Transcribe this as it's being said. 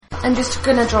I'm just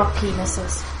gonna drop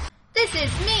penises. This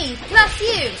is Me Plus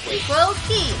You equals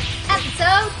Key,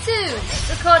 Episode 2,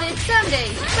 recorded Sunday,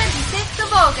 26th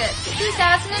of August,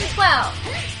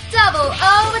 2012. Double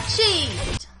O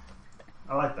achieved!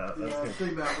 I like that. That's Yeah, good. see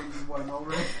that when you won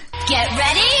already. Get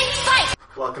ready, fight!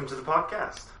 Welcome to the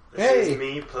podcast. This Hey. is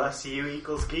Me Plus You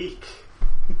equals Geek.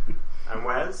 I'm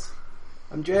Wes.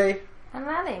 I'm Jay. I'm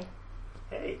Maddie.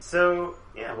 Hey. So,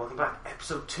 yeah, welcome back.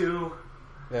 Episode 2.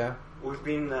 Yeah, We've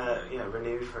been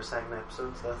renewed for a second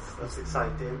episode, so that's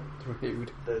exciting.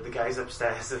 renewed. The guys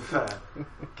upstairs have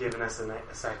given us a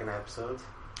second episode.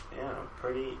 Yeah,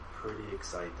 pretty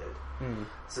excited.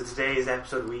 So today's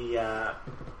episode we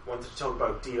wanted to talk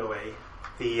about DOA,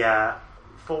 the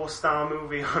 4-star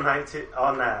movie on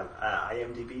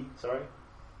IMDb. Sorry.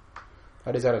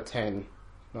 That is out of 10,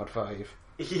 not 5.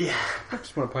 Yeah.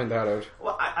 Just want to point that out.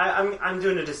 Well, I'm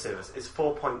doing a disservice. It's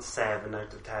 4.7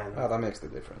 out of 10. Oh, that makes the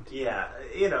difference. Yeah,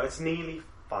 it's nearly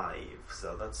 5,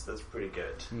 so that's pretty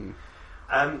good.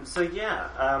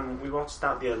 We watched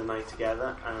that the other night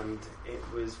together, and it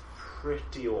was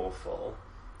pretty awful.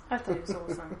 I thought it was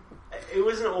awesome. It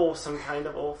was an awesome kind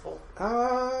of awful.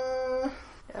 Yeah,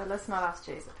 let's not ask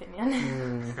Jay's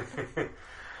opinion.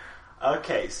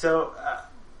 Okay, so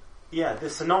the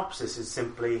synopsis is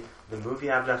simply the movie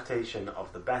adaptation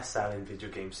of the best-selling video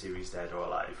game series Dead or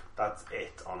Alive. That's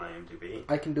it on IMDb.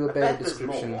 I can do a I better bet there's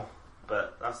description. more,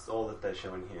 but that's all that they're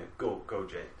showing here. Go,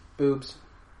 Jay. Boobs.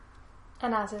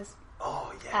 And asses.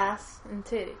 Oh yeah. Ass and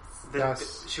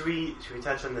titties. Should we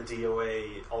touch on the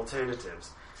DOA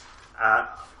alternatives?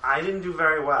 I didn't do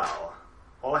very well.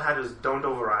 All I had was don't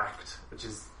overact, which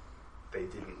is they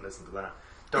didn't listen to that.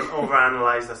 Don't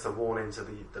overanalyze. That's a warning to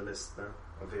the listener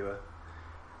or viewer.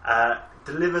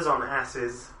 Delivers on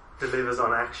asses. Delivers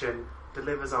on action.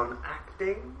 Delivers on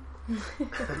acting.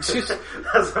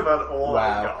 That's about all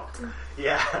I got.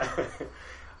 Yeah.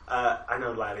 I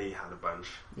know Laddie had a bunch.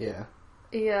 Yeah.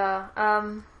 Yeah,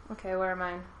 okay, where am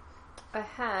I? I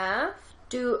have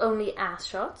do only ass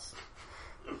shots.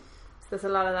 So there's a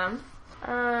lot of them.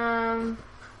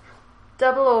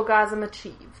 Double orgasm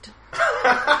achieved.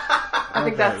 I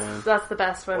think that's the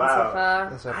best one so far.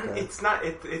 That's okay. It's not.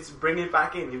 It's bring it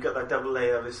back in. You've got that double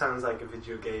layer. It sounds like a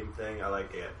video game thing. I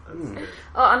like it. That's good.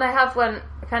 Oh, and I have one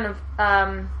kind of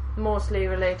mostly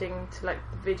relating to like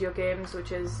the video games,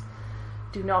 which is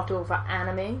do not over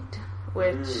animate.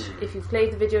 Which, if you've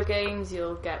played the video games,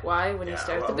 you'll get why when you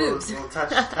start the boobs. We'll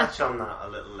touch on that a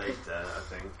little later. I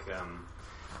think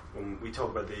when we talk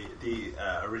about the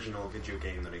original video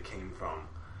game that it came from.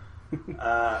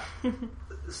 I've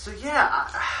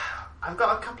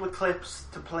got a couple of clips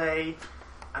to play,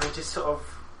 and it just sort of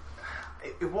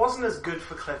it wasn't as good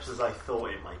for clips as I thought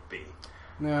it might be.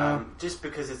 No. Just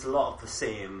because it's a lot of the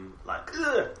same, like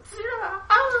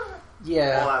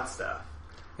Yeah. all that stuff.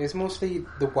 It's mostly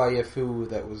the waifu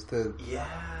that was the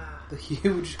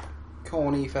huge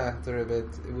corny factor of it.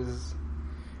 It was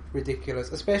ridiculous.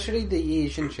 Especially the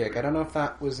Asian chick. I don't know if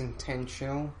that was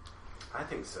intentional. I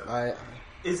think so.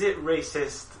 Is Is it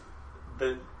racist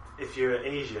that if you're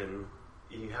Asian,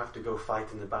 you have to go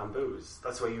fight in the bamboos?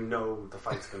 That's where you know the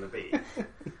fight's going to be.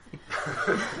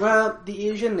 Well, the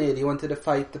Asian lady wanted to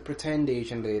fight the pretend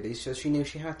Asian lady, so she knew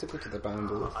she had to go to the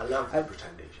bamboo. I love the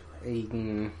pretend Asian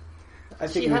lady. I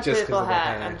think She it was had just purple because of the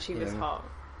hair hair, and she was hot.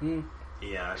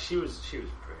 Yeah, she was pretty.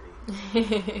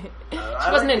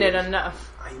 She wasn't in it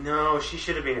enough. I know, she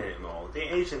should have been in it more.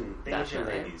 The Asian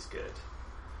Definitely. lady's good.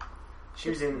 She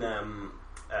was in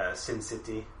Sin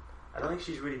City. I don't think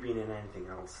she's really been in anything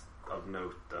else of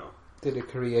note, though. Did her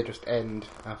career just end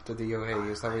after the OA?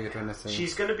 Is that what you're trying to say?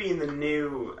 She's going to be in the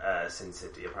new Sin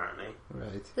City, apparently.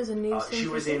 Right. There's a new She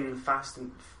was in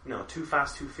Too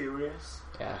Fast, Too Furious.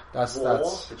 Yeah, that's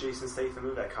the Jason Statham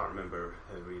movie. I can't remember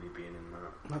her really being in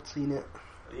that. not seen it.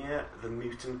 Yeah, the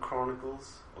Mutant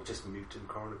Chronicles, or just Mutant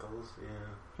Chronicles.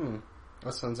 Yeah.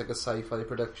 That sounds like a sci-fi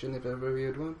production if ever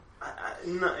heard one.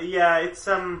 It's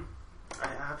I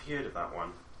have heard of that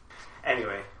one.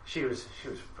 Anyway, she was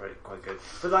quite good,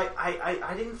 but like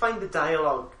I didn't find the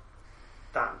dialogue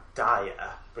that dire,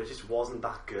 but it just wasn't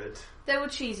that good. There were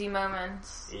cheesy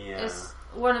moments. Yeah.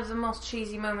 One of the most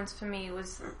cheesy moments for me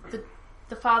was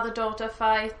the father-daughter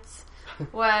fight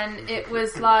when it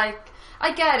was like,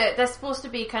 I get it, they're supposed to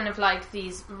be kind of like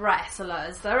these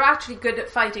wrestlers. They're actually good at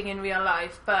fighting in real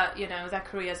life, but, you know, their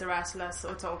careers are wrestlers,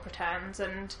 so it's all pretend.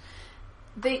 And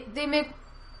they make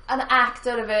an act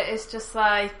out of it. It's just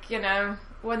like, you know,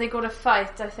 when they go to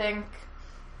fight, I think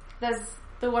there's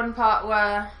the one part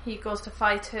where he goes to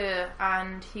fight her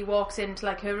and he walks into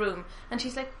like her room and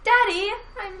she's like, "Daddy,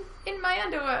 I'm in my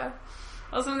underwear."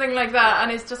 or something like that,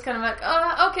 and it's just kind of like,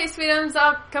 oh, okay, sweetums,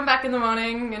 I'll come back in the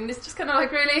morning, and it's just kind of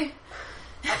like, really?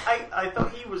 I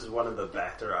thought he was one of the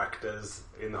better actors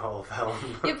in the whole film.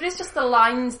 Yeah, but it's just the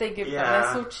lines they give them,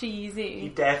 Yeah. they're so cheesy. He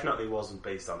definitely wasn't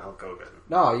based on Hulk Hogan.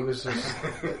 No, he was just...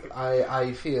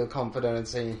 I feel confident in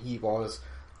saying he was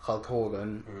Hulk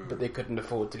Hogan, but they couldn't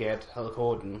afford to get Hulk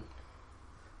Hogan.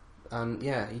 And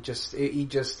yeah, he just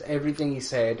everything he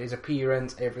said, his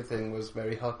appearance, everything was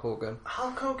very Hulk Hogan.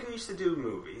 Hulk Hogan used to do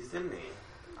movies, didn't he?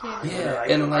 Yeah.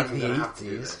 In like I'm the gonna have to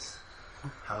do 80s. this.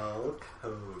 Hulk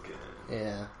Hogan.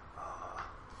 Yeah.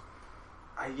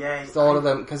 Yeah. It's all of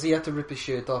them, because he had to rip his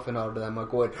shirt off and all of them are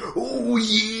going, oh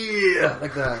yeah!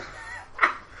 Like that.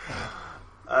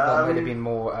 That might have been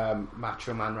more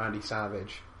Macho Man Randy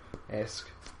Savage-esque.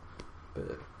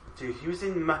 But Dude, he was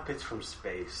in Muppets from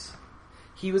Space.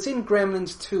 he was in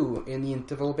Gremlins 2 in the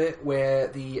interval bit where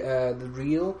the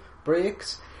reel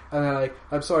breaks. And they're like,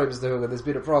 I'm sorry, Mr. Hogan, there's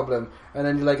been a problem. And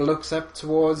then he like looks up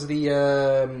towards the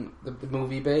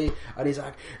movie bay, and he's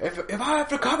like, if I have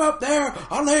to come up there,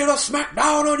 I'll lay the smack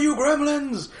down on you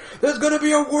gremlins. There's gonna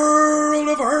be a world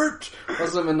of hurt, or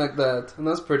something like that. And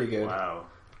that's pretty good. Wow.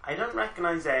 I don't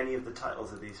recognise any of the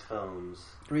titles of these films.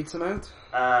 Read some out.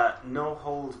 No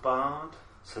Holds Barred,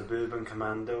 Suburban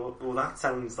Commando. Oh, that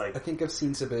sounds like I think I've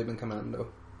seen Suburban Commando.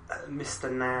 Mr.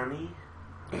 Nanny.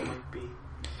 Might be.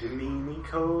 Domini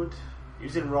Code. He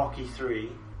was in Rocky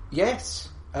 3. Yes.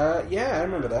 Yeah, I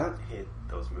remember that. I hate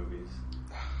those movies.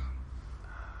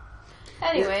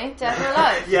 Anyway, Dead or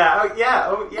Alive.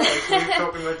 Oh yeah. So we're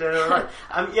talking about Dead or Alive.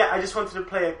 I just wanted to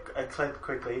play a clip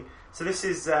quickly. So this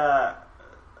is Mr.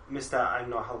 I'm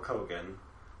Not Hulk Hogan.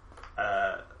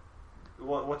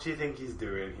 What do you think he's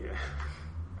doing here?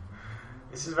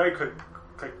 This is a very quick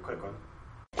one.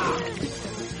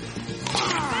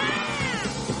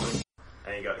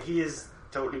 There you go. He is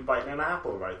totally biting an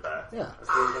apple right there. Yeah. That's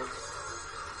really good.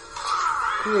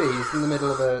 Clearly, he's in the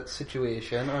middle of a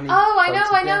situation. And he Oh, I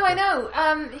bites know. the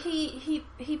apple.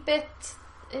 He bit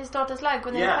his daughter's leg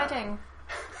when they were Yeah. fighting.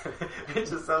 It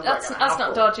just sounds That's like an apple.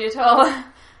 not dodgy at all.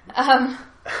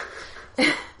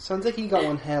 Sounds like he got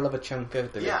one hell of a chunk out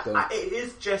of it, Yeah, though. it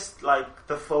is just like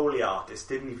the Foley artist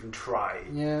didn't even try.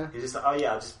 Yeah. He's just like, oh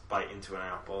yeah, I'll just bite into an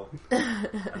apple.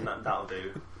 And that'll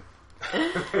do.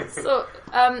 So,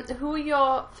 who are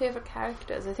your favourite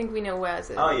characters? I think we know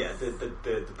Wes is. Oh yeah, the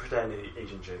pretend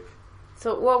Asian chick.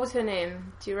 So, what was her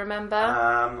name? Do you remember?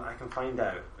 I can find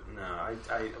out. No, I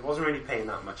wasn't really paying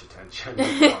that much attention, to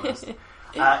be honest.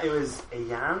 It was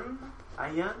Ayan?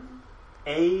 Ayane?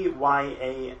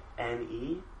 Ayan.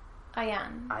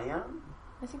 Ayan?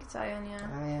 I think it's Ayan, yeah.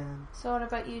 I am. So, what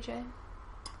about you, Jay?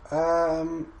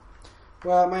 Well,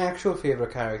 my actual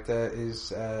favourite character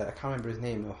is, I can't remember his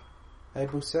name though.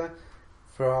 Hayabusa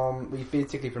from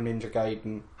Ninja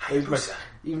Gaiden. He was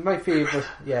my favourite,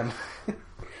 yeah.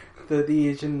 the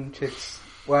Asian chicks.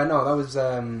 Well, no, that was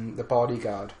the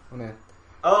bodyguard, wasn't it?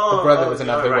 Oh, the brother was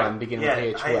another right. one, beginning with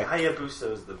H. Hayabusa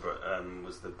was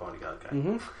the bodyguard guy.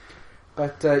 Mm-hmm.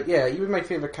 But yeah, he was my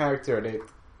favourite character in it,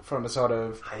 from a sort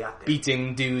of Hayate.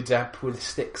 beating dudes up with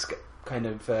sticks kind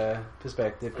of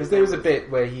perspective. Because there was a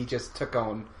bit where he just took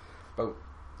on about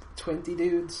 20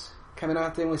 dudes coming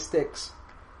at him with sticks.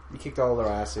 He kicked all their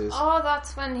asses. Oh,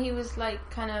 that's when he was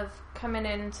like kind of coming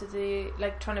into the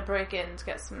trying to break in to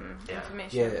get some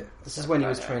information. Yeah, this is when he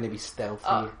was trying to be stealthy.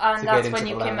 Oh, to and get that's into when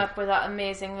you the came lab. up with that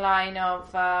amazing line of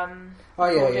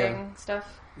yeah.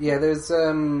 stuff. Yeah, there's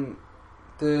the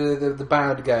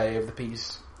bad guy of the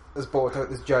piece has bought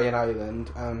out this giant island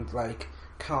and like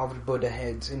carved Buddha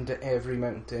heads into every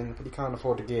mountain, but he can't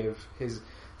afford to give his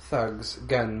thugs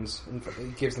guns, and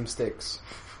he gives them sticks.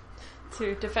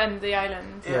 To defend the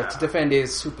island. Yeah, to defend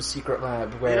his super secret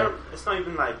lab where... It's not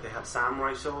even like they have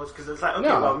samurai swords, because it's like, okay,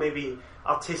 No. well, maybe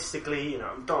artistically,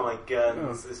 don't like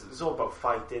guns, it's all about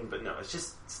fighting, but no, it's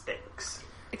just sticks.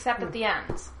 Except at the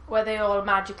end, where they all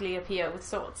magically appear with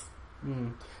swords.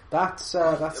 Mm. That's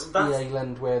the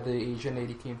island where the Asian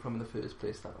lady came from in the first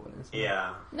place, that one, isn't it?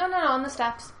 Yeah. No, on the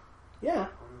steps. Yeah.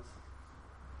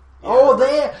 Oh,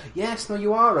 there! Yes, no,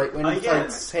 you are right, when he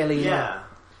fights Helena. Yeah.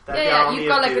 You've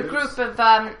got like a group of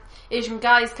Asian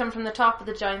guys come from the top of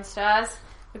the giant stairs,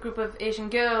 a group of Asian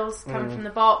girls come from the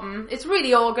bottom. It's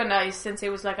really organised, since it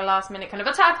was like a last minute kind of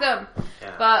attack them.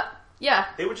 Yeah. But yeah,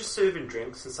 they were just serving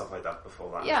drinks and stuff like that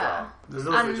before that Yeah. as well. Because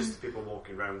those were just people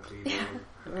walking around cleaning.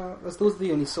 Those are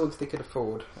the only swords they could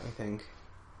afford, I think.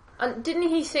 and didn't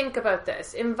he think about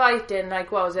this? Inviting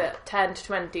 10 to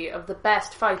 20 of the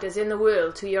best fighters in the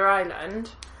world to your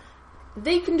island.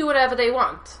 They can do whatever they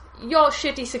want. your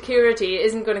shitty security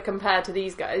isn't going to compare to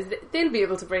these guys. They'll be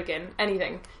able to break in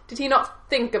anything. Did he not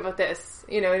think about this,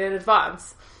 in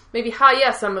advance? Maybe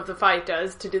hire some of the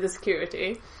fighters to do the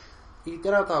security. He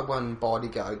did have that one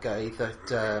bodyguard guy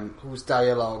that whose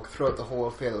dialogue throughout the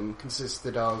whole film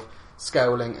consisted of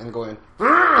scowling and going.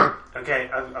 Okay,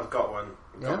 I've got one.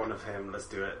 I've got one of him. Let's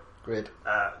do it. Great.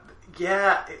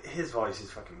 His voice is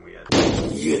fucking weird.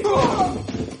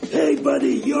 Hey,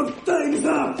 buddy, your time's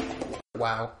up.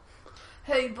 Wow.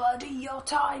 Hey buddy, your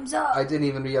time's up. I didn't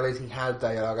even realise he had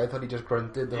dialogue. I thought he just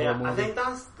grunted the whole movie. I think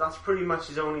that's pretty much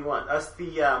his only one. That's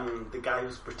the guy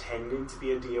who's pretending to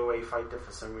be a DOA fighter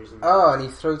for some reason. Oh, and he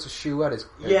throws a shoe at his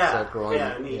groin.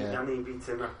 And he beats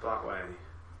him up that way.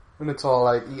 And it's all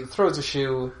like, he throws a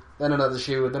shoe, then another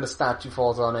shoe, then a statue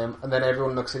falls on him, and then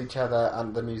everyone looks at each other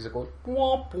and the music goes,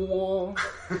 womp womp.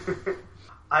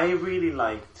 I really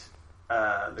liked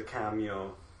the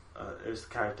cameo. It was the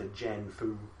character Jen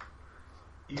Fu.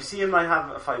 You see him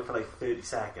have a fight for 30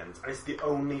 seconds, and it's the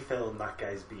only film that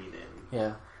guy's been in.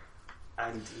 Yeah.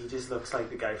 And he just looks like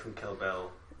the guy from Kill Bill.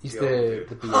 He's the beard.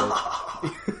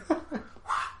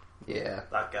 Yeah.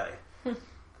 That guy. It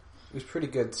was pretty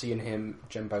good seeing him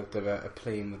jump out of a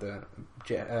plane with a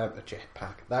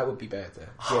jetpack. That would be better.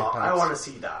 I want to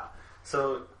see that.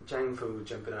 So, Jen Fu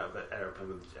jumping out of an aeroplane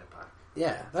with a jetpack.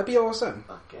 Yeah, that'd be awesome.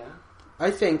 Fuck yeah. I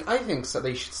think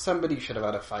so somebody should have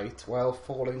had a fight while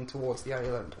falling towards the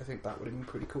island. I think that would have been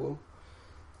pretty cool.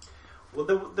 Well,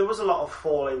 there was a lot of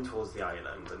falling towards the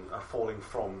island and falling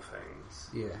from things.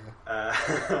 Yeah.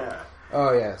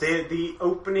 Oh yes. The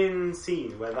opening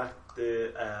scene where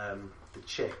the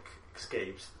chick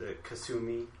escapes, the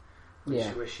Kasumi,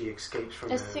 where she escapes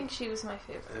from. I think she was my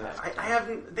favourite. I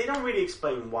haven't. They don't really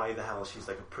explain why the hell she's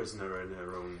like a prisoner in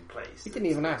her own place. We didn't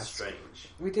even ask. Strange.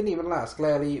 We didn't even ask,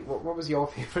 Larry. What was your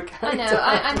favourite character? I know.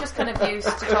 I'm just kind of used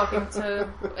to talking to.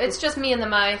 It's just me and the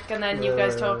mic, and then you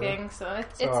guys talking, so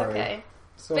it's okay.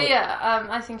 But yeah,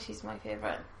 I think she's my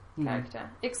favourite character,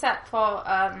 except for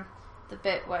the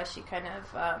bit where she kind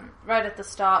of right at the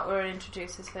start where it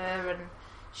introduces her and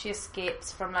she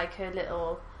escapes from her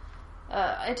little.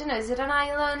 I don't know, is it an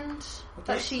island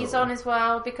that she's on as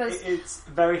well? Because it's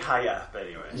very high up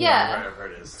anyway. Yeah. Wherever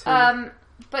it is.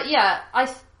 But yeah,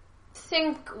 I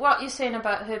think what you're saying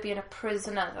about her being a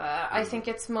prisoner there, I think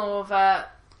it's more of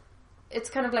it's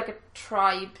kind of like a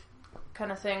tribe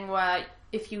kind of thing where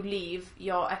if you leave,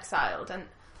 you're exiled. And,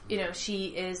 she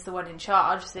is the one in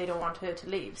charge, so they don't want her to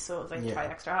leave, so they try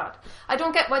extra hard. I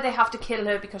don't get why they have to kill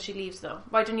her because she leaves, though.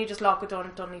 Why don't you just lock her door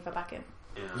and don't leave her back in?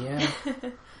 Yeah.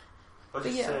 Or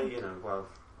just say,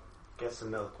 get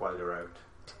some milk while you're out.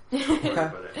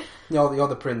 You're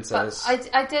the princess. But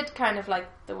I did kind of like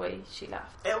the way she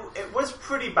left. It was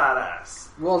pretty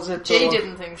badass. Was it? Jay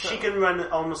didn't think so. She can run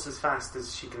almost as fast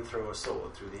as she can throw a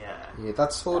sword through the air. Yeah,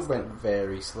 that sword went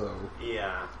very slow.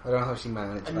 Yeah. I don't know how she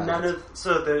managed and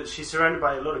that. She's surrounded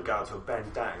by a lot of guards who are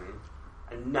bent down,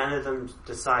 and none of them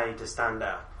decide to stand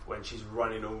up when she's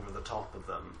running over the top of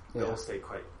them. They all stay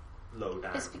quite low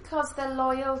down. It's because they're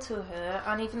loyal to her,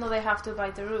 and even though they have to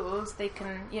abide the rules, they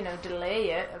can,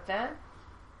 delay it a bit.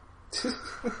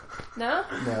 No?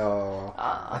 No.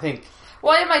 I think...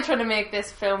 Why am I trying to make this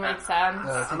film make sense?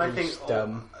 I think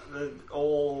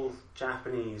all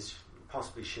Japanese,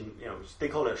 possibly, they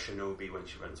call her shinobi when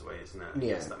she runs away, isn't it? Yeah.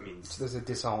 Yes, that means... There's a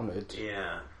dishonoured.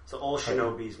 Yeah. So all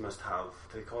shinobis must have,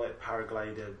 do they call it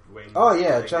paraglider wings? Oh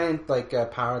yeah, giant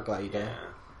paraglider.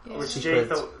 Yeah. Which Jay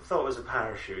thought was a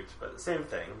parachute, but same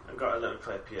thing. I've got a little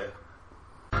clip here.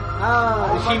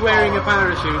 Is she wearing a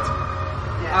parachute?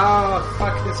 Yeah. Oh,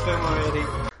 fuck this film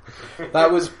already.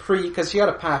 That was because she had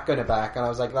a pack on her back, and I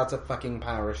was like, that's a fucking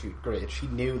parachute. Great. She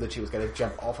knew that she was going to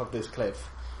jump off of this cliff.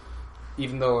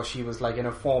 Even though she was in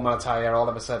a formal attire, all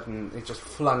of a sudden it just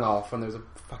flung off, and there was a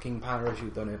fucking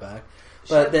parachute on her back.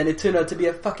 But then it turned out to be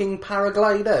a fucking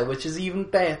paraglider, which is even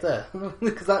better,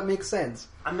 because that makes sense.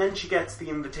 And then she gets the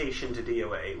invitation to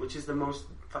DOA, which is the most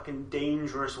fucking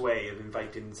dangerous way of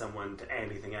inviting someone to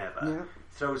anything ever. Yeah.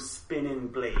 Throws spinning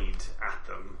blade at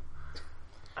them.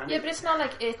 And but it's not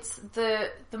like it's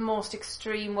the most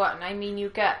extreme one. I mean, you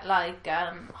get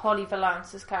Holly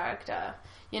Valance's character.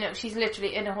 She's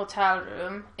literally in a hotel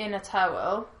room, in a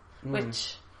towel,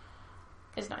 which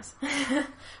is nice.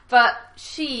 But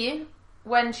she...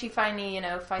 when she finally,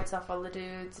 fights off all the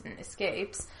dudes and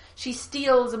escapes, she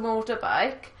steals a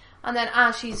motorbike, and then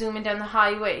as she's zooming down the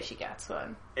highway, she gets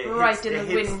one. In the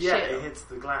windshield. Yeah, it hits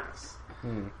the glass.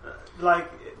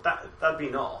 That'd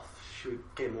been off. She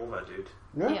would game over, dude.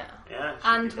 Yeah.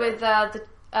 And with the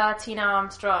Tina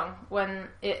Armstrong, when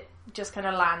just kind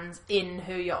of lands in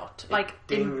her yacht, like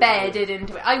dinged embedded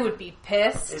into it. I would be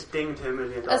pissed. It dinged her $1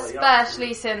 million Especially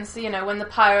yacht. since, when the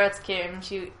pirates came,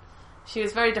 she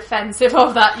was very defensive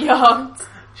of that yacht.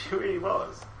 She really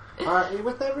was. It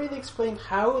was never really explained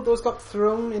how those got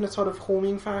thrown in a sort of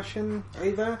homing fashion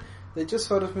either. They just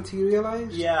sort of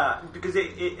materialised. Yeah, because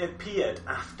it appeared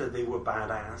after they were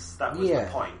badass. That was the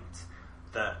point.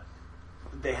 That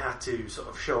they had to sort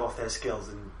of show off their skills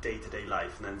in day-to-day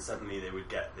life, and then suddenly they would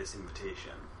get this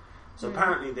invitation. So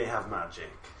apparently they have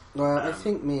magic. Well, I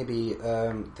think maybe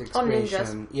the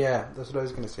explanation... Yeah, that's what I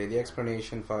was going to say. The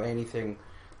explanation for anything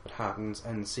that happens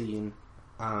unseen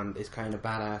and is kind of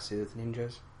badass is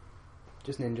ninjas.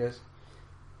 Just ninjas.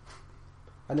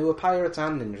 And there were pirates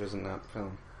and ninjas in that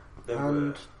film. There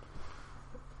were.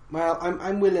 Well,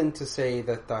 I'm willing to say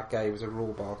that guy was a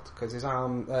robot, because his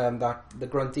arm, the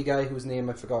grunty guy whose name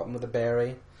I've forgotten with the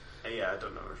berry. Yeah, I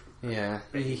don't know. Yeah,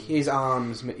 his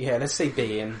arms. Yeah, let's say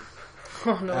Bane.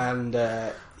 Oh no! And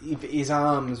his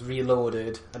arms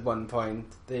reloaded at one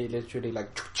point. They literally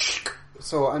like.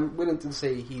 So I'm willing to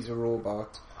say he's a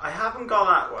robot. I haven't got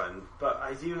that one, but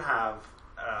I do have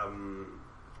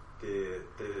the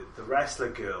wrestler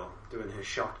girl doing her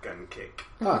shotgun kick.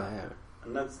 Oh yeah.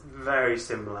 And that's very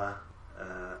similar.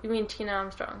 You mean Tina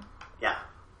Armstrong? Yeah.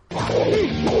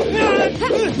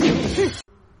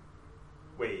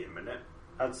 Wait a minute.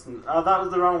 That was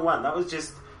the wrong one. That was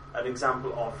just an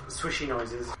example of swishy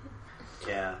noises.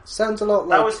 Yeah. Sounds a lot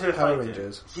like that was her Power fighting.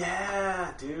 Rangers.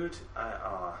 Yeah, dude. I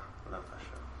love that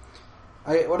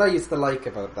show. What I used to like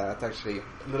about that, actually,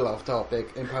 a little off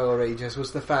topic, in Power Rangers,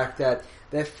 was the fact that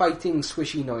their fighting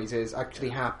swishy noises actually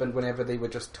happened whenever they were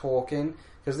just talking.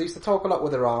 Because they used to talk a lot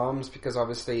with their arms, because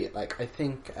obviously, like, I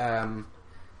think,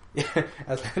 yeah,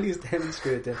 as Lily's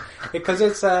demonstrated, because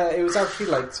it was actually,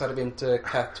 like, sort of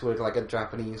intercut with, like, a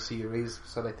Japanese series,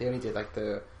 so, like, they only did, like,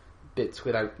 the bits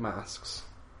without masks,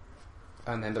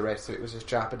 and then the rest of it was just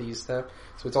Japanese stuff,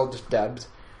 so it's all just dubbed.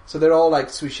 So they're all, like,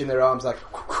 swishing their arms, like,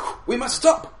 we must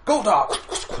stop! Goldar!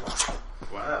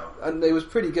 Wow. And it was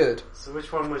pretty good. So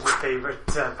which one was your favourite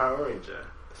Power Ranger?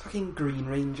 Fucking Green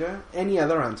Ranger. Any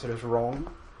other answer is wrong.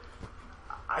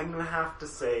 I'm gonna have to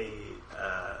say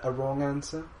a wrong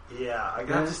answer. Yeah, I'm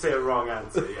gonna have to say a wrong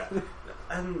answer. Yeah,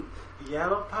 and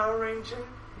Yellow Power Ranger,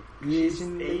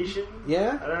 Asian.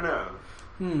 Yeah, I don't know.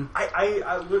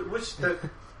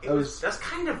 It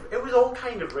was all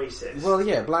kind of racist. Well,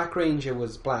 yeah, Black Ranger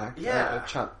was black. Yeah,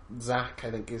 chap Zach,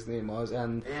 I think his name was,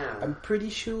 and yeah. I'm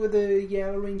pretty sure the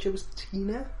Yellow Ranger was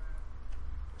Tina.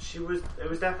 It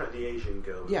was definitely the Asian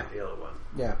girl. Yeah, the other one.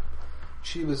 Yeah,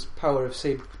 she was power of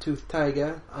saber-toothed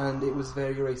tiger, and it was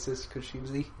very racist because she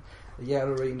was the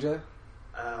Yellow Ranger.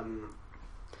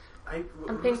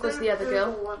 Pink was the other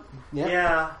girl. One? Yeah.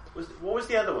 Yeah. What was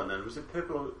the other one then? Was it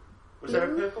purple? Was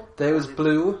there a purple? There was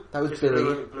blue. That was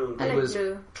Billy. Blue. There was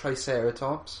blue.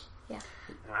 Triceratops. Yeah.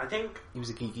 I think he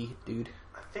was a geeky dude.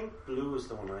 I think blue was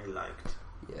the one I liked.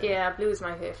 Yeah, blue is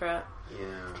my favourite.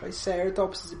 Yeah.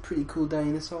 Triceratops is a pretty cool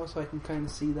dinosaur, so I can kind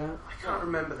of see that. I can't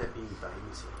remember there being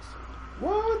dinosaurs.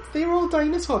 What? They were all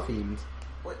dinosaur themed.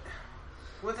 What?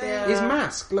 Were they? Yeah. His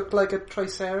mask looked like a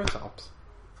Triceratops.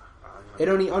 It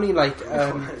only like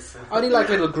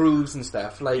little grooves and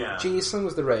stuff. Like Jason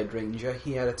was the Red Ranger.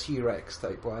 He had a T-Rex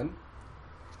type one.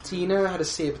 Tina had a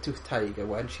saber-toothed tiger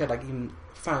one. She had like even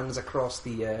fangs across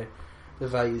the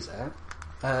visor.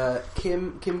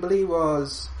 Kimberly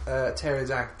was a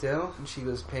pterodactyl, and she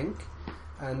was pink.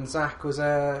 And Zach was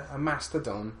a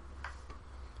mastodon.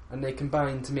 And they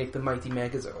combined to make the mighty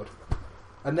Megazord.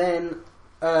 And then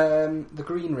the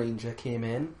Green Ranger came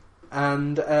in,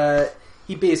 and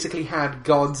he basically had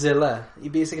Godzilla. He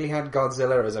basically had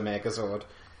Godzilla as a Megazord,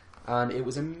 and it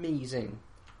was amazing.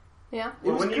 Yeah.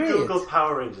 Well, when great. you Google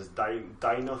Power Rangers,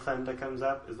 Dino Thunder comes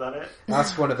up. Is that it?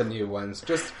 That's one of the new ones.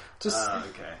 Just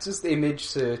image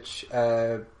search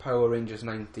Power Rangers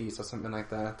 90s or something like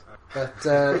that.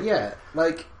 But yeah,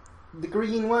 like the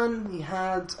green one, he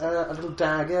had a little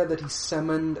dagger that he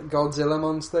summoned Godzilla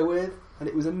monster with, and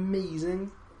it was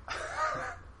amazing.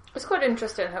 It's quite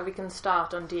interesting how we can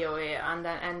start on DOA and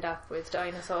then end up with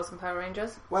dinosaurs and Power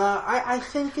Rangers. Well, I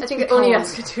think it's because, only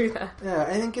us could do that. Yeah,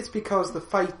 I think it's because the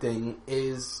fighting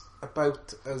is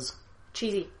about as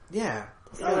cheesy. Yeah,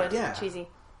 cheesy.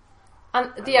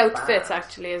 And the outfits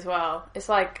actually as well. It's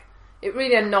like it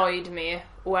really annoyed me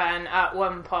when at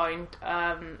one point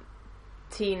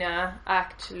Tina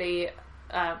actually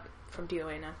from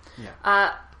DOA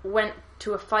now went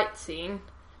to a fight scene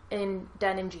in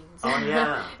denim jeans. Oh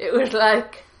yeah. It was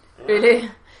like,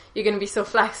 really? you're going to be so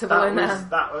flexible in that.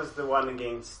 That was the one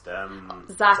against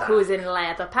Zach, who's in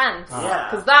leather pants. Yeah.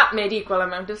 Because that made equal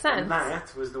amount of sense. And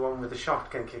that was the one with the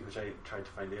shotgun kick, which I tried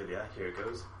to find earlier. Here it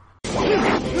goes.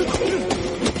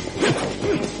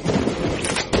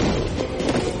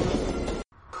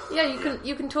 Yeah,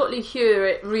 you can totally hear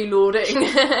it reloading.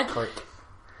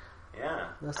 Yeah.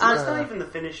 That's not even the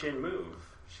finishing move.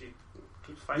 She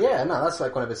keeps fighting. Yeah, no, that's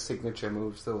like one of his signature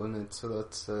moves, though, isn't it? So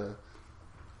that's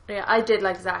Yeah, I did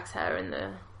like Zach's hair in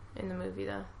the movie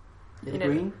though.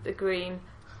 green. The green.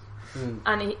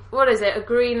 And he, what is it? A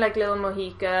green like little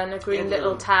Mohican, a green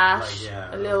little tash,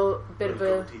 a little bit of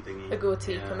a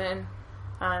goatee come in,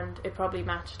 and it probably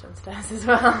matched downstairs as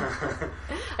well.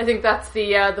 I think that's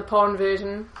the porn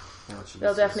version. Oh,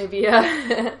 There'll definitely be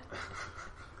a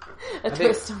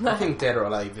twist on that. I think Dead or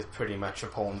Alive is pretty much a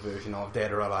porn version of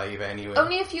Dead or Alive anyway.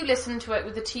 Only if you listen to it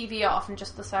with the TV off and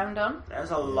just the sound on.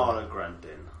 There's a lot of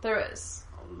grunting. There is.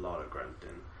 A lot of grunting.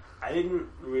 I didn't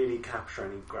really capture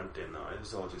any grunting though. It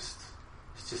was all it's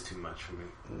just too much for me.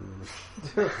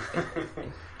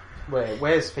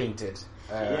 Where's Fainted?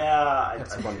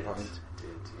 That's one point. I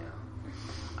did,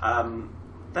 yeah.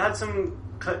 They had some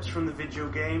clips from the video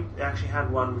game. They actually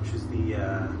had one which was the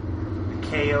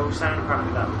KO sound.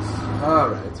 Apparently that was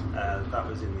that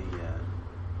was in the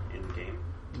game.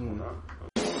 Hold on.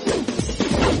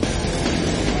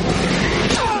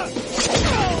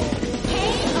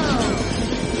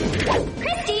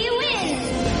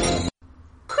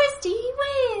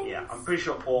 I'm pretty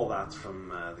sure all that's from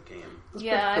the game.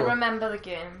 Yeah, cool. I remember the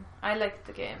game. I liked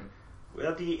the game. We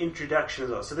had the introduction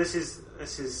as well. So this is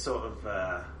sort of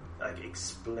like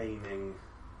explaining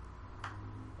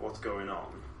what's going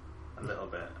on a little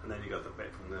bit, and then you got the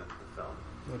bit from the film.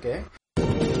 Okay.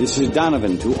 This is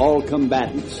Donovan to all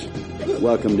combatants.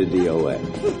 Welcome to DOA.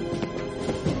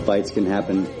 Fights can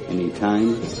happen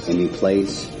anytime, any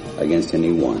place, against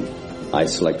anyone. I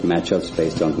select matchups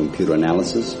based on computer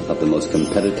analysis of the most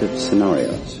competitive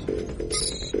scenarios.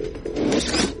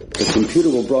 The computer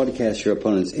will broadcast your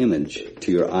opponent's image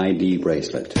to your ID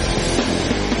bracelet.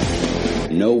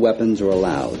 No weapons are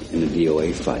allowed in a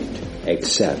DOA fight,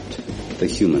 except the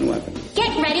human weapon.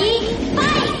 Get ready,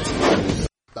 fight!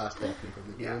 That's definitely from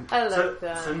the game. I like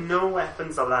that. So no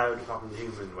weapons allowed apart from the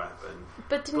human weapon.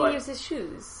 But didn't he use his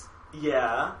shoes?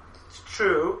 Yeah, it's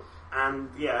true. And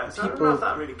yeah, so I don't know if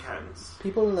that really counts.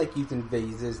 People like using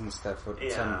vases and stuff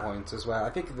at some point as well. I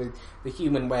think the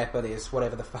human weapon is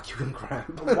whatever the fuck you can grab.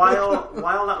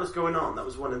 while that was going on, that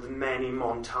was one of the many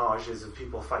montages of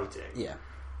people fighting. Yeah.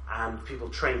 And people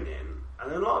training.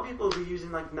 And a lot of people were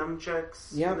using like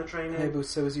nunchucks in the training.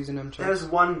 Hayabusa was using nunchucks. There was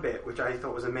one bit which I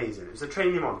thought was amazing. It was a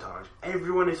training montage.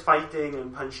 Everyone is fighting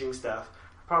and punching stuff,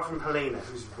 apart from Helena,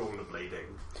 who's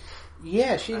rollerblading.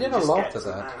 Yeah, she did a lot of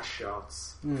that. Ass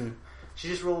shots. She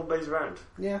just rollerblades around.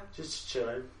 Yeah, just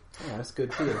chilling. Yeah, that's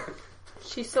good for you.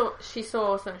 She's so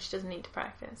awesome. She doesn't need to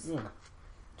practice. Yeah,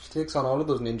 she takes on all of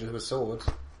those ninjas with swords.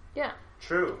 Yeah,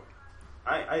 true.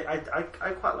 I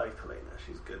quite like Helena.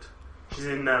 She's good. She's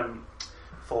in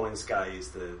Falling Skies,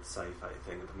 the sci-fi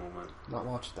thing at the moment. Not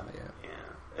watched that yet.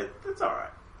 Yeah, it's all right.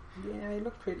 Yeah, it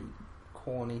looked pretty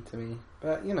corny to me,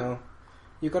 but you know.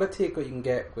 You've got to take what you can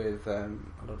get with a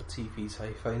lot of TV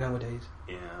sci-fi nowadays.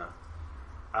 Yeah.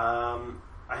 I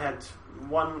had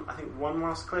one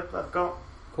last clip I've got.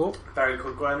 Cool. Very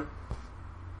quick one.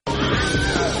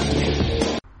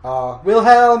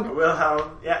 Wilhelm!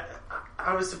 Wilhelm, yeah.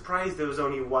 I was surprised there was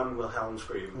only one Wilhelm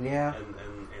scream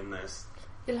in this.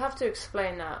 You'll have to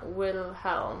explain that.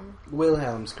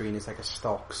 Wilhelm scream is like a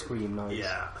stock scream noise.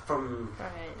 Yeah, from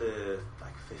the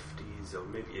 50s or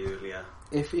maybe earlier.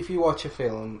 If you watch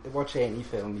any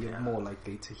film, you're more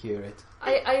likely to hear it.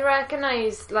 I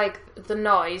recognise like the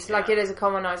noise, like it is a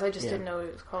common noise. I just didn't know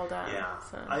it was called that. Yeah,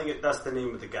 so. I think that's the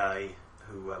name of the guy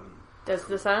who does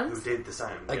the sounds. Who did the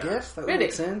sound? I guess that would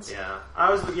make sense. Yeah,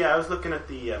 I was looking at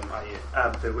the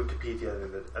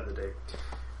Wikipedia the other day,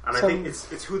 and I think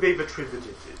it's who they've attributed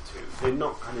it to. They're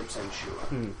not 100%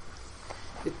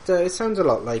 sure. It sounds a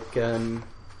lot like.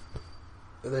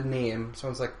 The name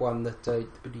sounds like one that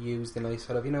would be used in a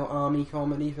sort of, army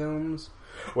comedy films.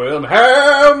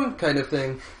 Wilhelm! Kind of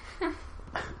thing.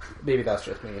 Maybe that's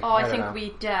just me. I think know.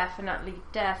 We definitely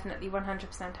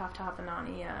 100% have to have an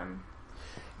Arnie.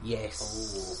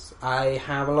 Yes. Oh. I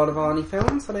have a lot of Arnie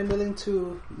films that I'm willing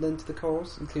to lend to the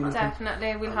cause, including...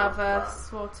 Definitely, we'll have a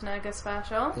Schwarzenegger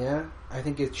special. Yeah, I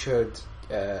think it should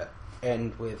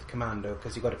end with Commando,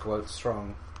 because you've got to go out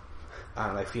strong.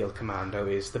 And I feel Commando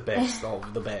is the best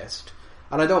of the best.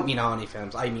 And I don't mean Arnie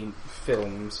films, I mean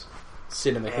films,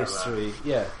 cinema history.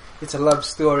 Yeah, it's a love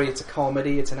story, it's a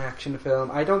comedy, it's an action film.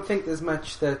 I don't think there's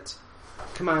much that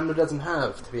Commando doesn't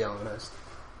have, to be honest.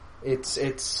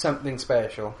 It's something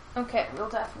special. Okay, we'll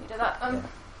definitely do that.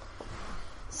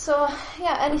 So,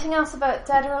 yeah, anything else about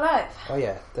Dead or Alive? Oh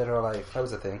yeah, Dead or Alive. That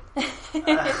was a thing.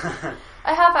 I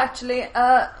have actually,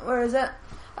 where is it?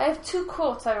 I have 2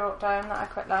 quotes I wrote down that I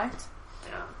quite liked.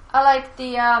 Yeah. I like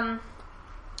the,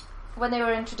 when they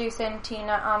were introducing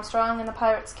Tina Armstrong and the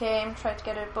pirates came, tried to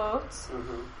get her boats.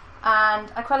 Mm-hmm.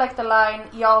 And I quite like the line,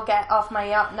 "Y'all get off my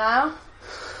yacht now,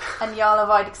 and y'all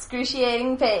avoid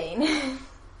excruciating pain."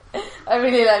 I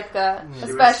really like that,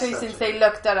 especially since they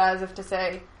looked at her as if to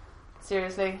say,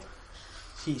 seriously.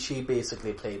 She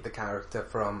basically played the character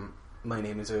from My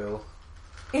Name is Earl.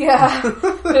 Yeah,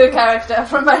 her character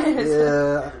from My Name is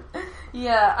Earl.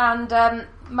 Yeah, and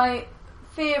my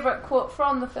favourite quote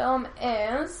from the film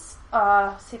is,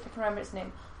 see if I can remember his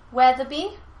name,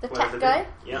 Weatherby, the tech guy.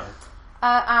 Yeah.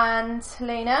 And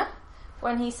Helena,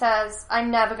 when he says,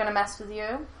 "I'm never going to mess with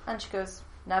you," and she goes,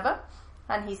 "Never?"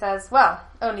 And he says, "Well,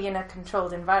 only in a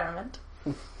controlled environment."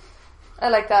 I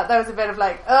like that. That was a bit of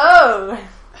like, oh,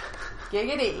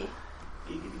 giggity.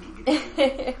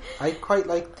 I quite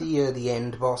liked the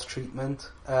end boss treatment.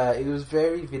 It was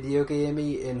very video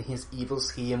gamey, and his evil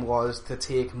scheme was to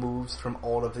take moves from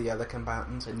all of the other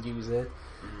combatants and use it.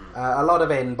 A lot of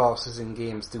end bosses in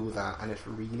games do that, and it's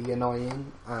really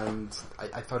annoying, and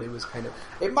I thought it was kind of...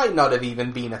 It might not have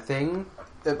even been a thing.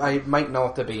 It might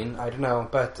not have been, I don't know,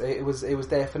 but it was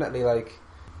definitely, like,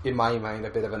 in my mind, a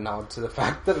bit of a nod to the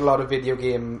fact that a lot of video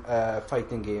game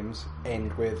fighting games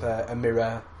end with a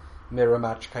mirror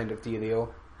match kind of dealio.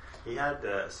 He had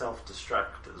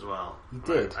self-destruct as well. He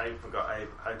did? I forgot,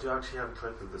 I do actually have a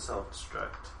clip of the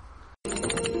self-destruct.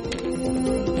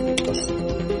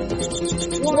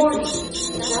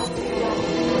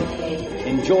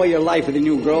 Enjoy your life with a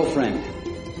new girlfriend.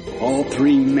 All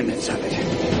 3 minutes of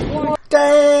it.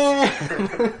 Damn!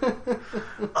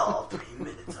 All 3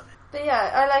 minutes of it. But yeah,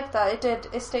 I like that.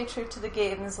 It stayed true to the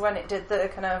games when it did the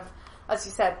kind of, as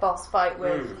you said, boss fight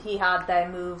where he had their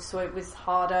moves, so it was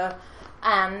harder,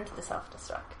 and the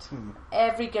self-destruct.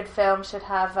 Every good film should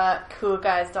have cool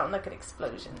guys don't look at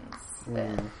explosions.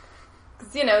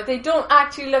 Because, you know, they don't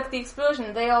actually look at the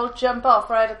explosion, they all jump off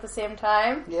right at the same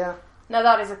time. Yeah. Now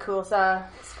that is a cool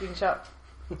screenshot.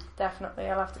 Definitely,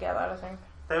 I'll have to get that, I think.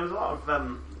 There was a lot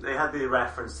of, they had the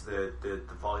reference to the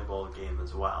volleyball game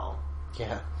as well.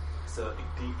 Yeah. So,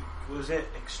 was it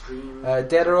Extreme?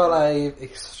 Dead or Alive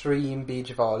Extreme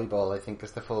Beach Volleyball, I think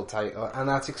is the full title. And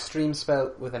that's extreme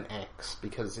spelled with an X,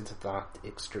 because it's that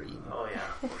extreme. Oh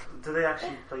yeah. Do they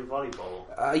actually play volleyball?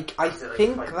 I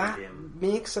think that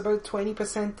makes about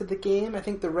 20% of the game. I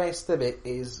think the rest of it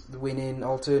is winning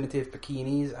alternative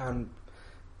bikinis and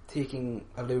taking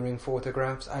alluring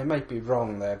photographs. I might be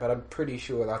wrong there, but I'm pretty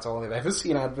sure that's all I've ever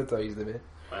seen advertised of it.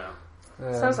 Wow.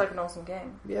 Sounds like an awesome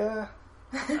game. Yeah.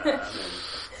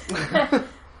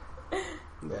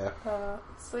 Yeah.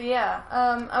 So yeah,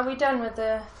 are we done with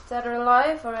the Dead or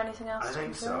Alive or anything else? I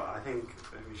think so. I think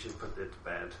we should put it to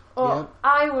bed. Or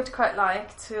I would quite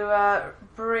like to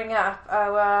bring up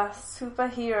our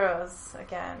superheroes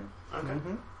again. Okay.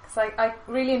 Because I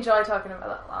really enjoyed talking about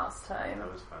that last time.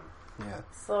 That was fun. Yeah.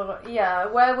 So yeah,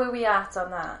 where were we at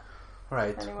on that?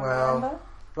 Right. Anyone well, remember?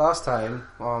 last time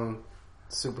on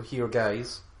Superhero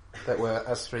Guys, that were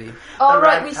us three. Oh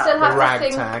right, we still have the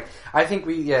ragtag. I think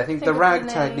the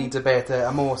ragtag needs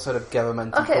a more sort of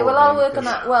government. Okay, well I'll work on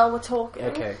that while we're talking.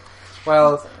 Okay.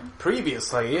 Well,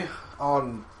 previously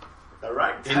on the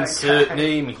ragtag insert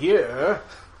name here,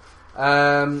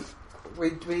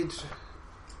 we'd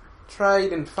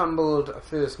tried and fumbled a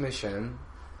first mission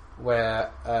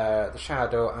where the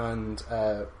Shadow and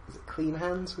is it Clean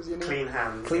Hands was your name? Clean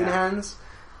Hands. Clean Hands.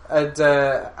 I'd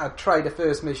tried the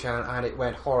first mission and it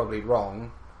went horribly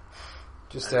wrong.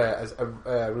 Just as a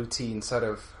routine sort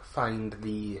of find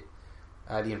the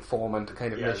informant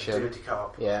kind of mission. Duty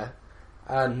cop. Yeah.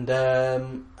 And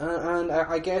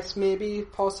I guess maybe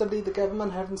possibly the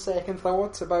government having second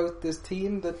thoughts about this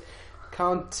team that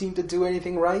can't seem to do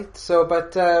anything right. So,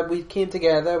 but we came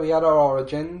together. We had our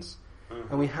origins.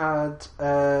 And we had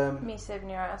Me Saving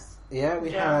Your Ass. Yeah,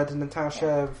 we had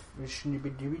Natasha. I can't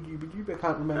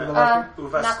remember the last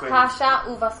name. Natasha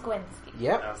Uwaskowski.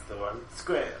 Yep, that's the one.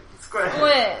 Squid.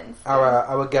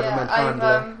 Our government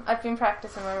handler. I've been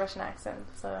practicing my Russian accent,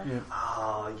 so. Yeah.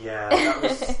 Oh yeah,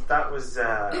 that was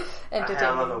a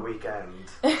hell of a weekend.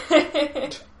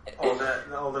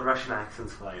 all the Russian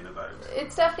accents flying about.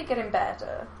 It's definitely getting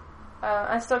better.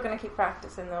 I'm still going to keep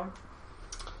practicing though.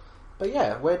 But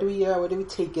yeah, where do we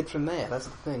take it from there? That's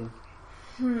the thing.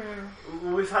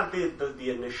 We've had the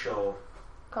initial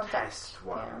test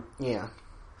one. Yeah.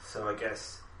 So I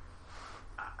guess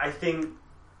I think...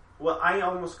 Well, I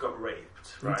almost got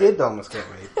raped, right? You did almost get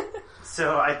raped.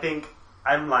 So I think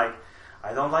I'm like,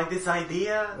 I don't like this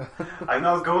idea. I'm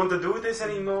not going to do this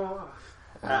anymore.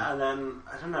 And then,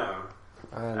 I don't know.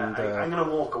 And, I'm going to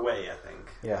walk away, I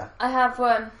think. Yeah. I have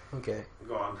one. Okay.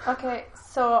 Go on. Okay,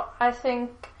 so I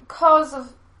think because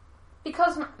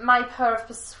my power of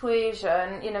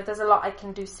persuasion, there's a lot I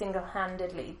can do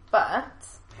single-handedly, but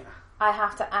I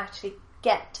have to actually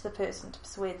get the person to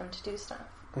persuade them to do stuff.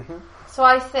 Mm-hmm. So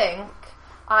I think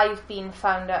I've been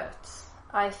found out.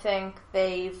 I think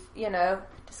they've,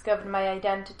 discovered my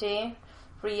identity,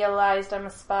 realised I'm a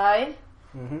spy,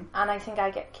 and I think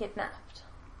I get kidnapped.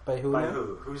 By who? By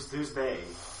who? Who's they?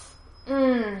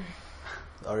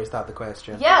 Or is that the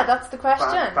question? Yeah, that's the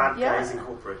question. Bad Guys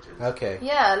Incorporated. Okay.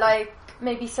 Yeah, like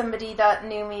maybe somebody that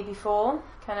knew me before,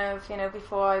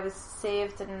 before I was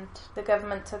saved and the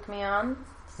government took me on.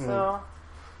 So,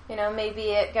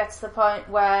 maybe it gets to the point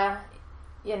where,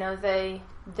 the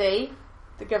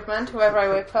government, whoever I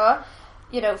work for,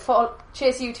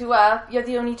 chase you two up. You're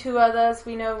the only two others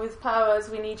we know with powers.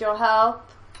 We need your help.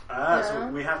 So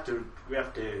we have to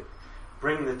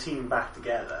bring the team back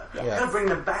together. Yeah. Gotta bring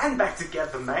the band back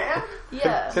together, man.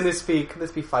 Yeah. Can this be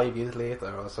 5 years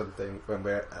later or something when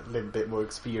we're a little bit more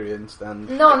experienced and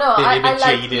No, I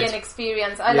like the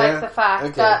inexperience. I like the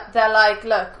fact that they're like,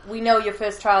 look, we know your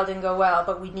first trial didn't go well,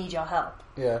 but we need your help.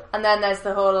 Yeah. And then there's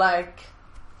the whole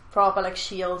proper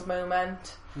S.H.I.E.L.D.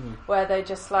 moment where they're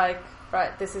just like,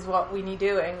 right, this is what we need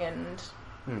doing, and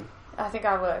I think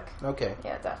I'll work. Okay.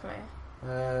 Yeah, definitely.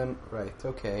 Right,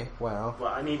 okay, well,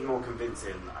 I need more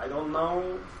convincing. I don't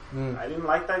know. I didn't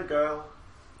like that girl.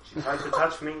 She tried to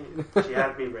touch me. She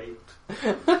had me raped.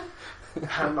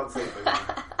 I'm not saying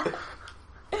that.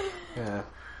 Yeah.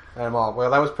 Well,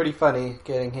 that was pretty funny,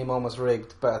 getting him almost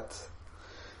rigged, but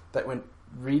that went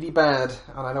really bad,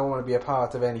 and I don't want to be a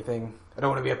part of anything. I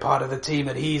don't want to be a part of the team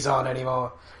that he's on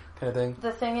anymore, kind of thing.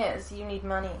 The thing is, you need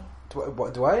money. Do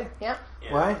I? Yep.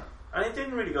 Yeah. Why? And it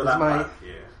didn't really go that bad for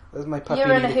you. That's my puppy.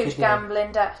 You're in a huge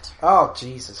gambling debt. Oh,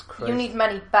 Jesus Christ. You need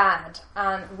money bad,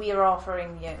 and we are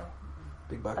offering you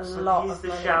big bucks. a lot he's of the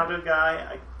money. shadow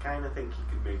guy. I kind of think he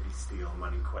could maybe steal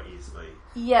money quite easily.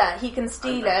 Yeah, he can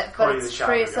steal it, but it's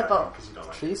traceable.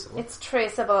 It's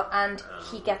traceable, and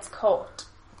he gets caught.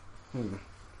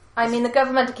 I mean, the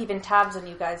government are keeping tabs on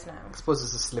you guys now. I suppose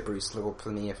it's a slippery slope for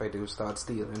me if I do start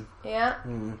stealing. Yeah.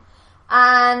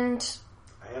 And...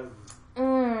 I have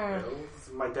bills.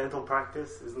 My dental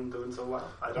practice isn't doing so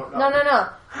well. I don't know. No.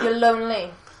 You're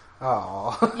lonely.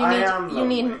 Aww. You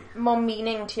need more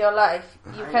meaning to your life.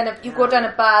 You go down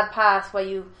a bad path where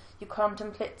you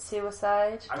contemplate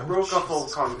suicide. I broke off all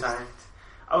contact.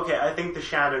 Okay, I think the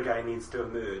shadow guy needs to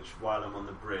emerge while I'm on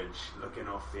the bridge, looking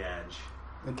off the edge.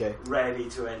 Okay. Ready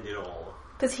to end it all.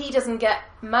 Because he doesn't get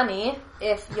money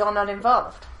if you're not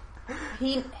involved.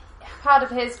 Part of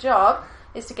his job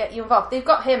is to get you involved. They've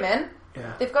got him in.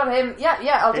 Yeah. They've got him.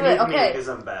 Yeah, I'll do it. Okay. Because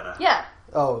I'm better. Yeah.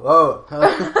 Oh.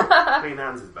 Clean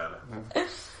hands is better.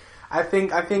 I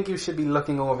think you should be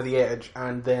looking over the edge,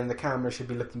 and then the camera should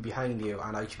be looking behind you,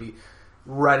 and I should be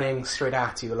running straight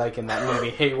at you, like in that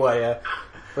movie Haywire,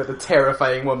 where the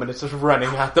terrifying woman is just running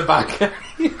at the back.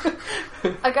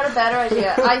 I got a better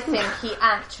idea. I think he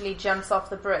actually jumps off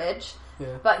the bridge,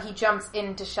 but he jumps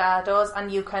into shadows,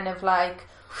 and you kind of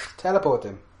teleport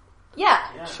him.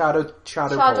 Yeah. Shadow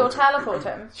teleport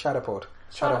him. Shadow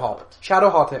hop. Shadow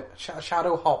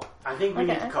hop. I think we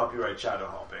need to copyright shadow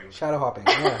hopping. Shadow hopping,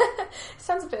 yeah.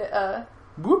 Sounds a bit,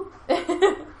 Whoop.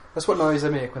 That's what noise I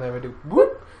make whenever I do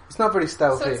whoop. It's not very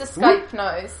stealthy. So it's a Skype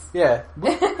noise. Yeah.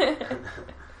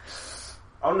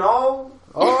 Oh no!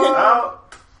 Oh.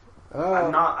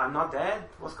 I'm not dead.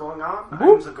 What's going on?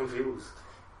 I'm so confused.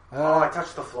 I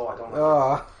touched the floor. I don't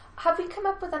know. Have we come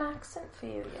up with an accent for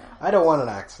you yet? I don't want an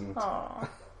accent. Aww.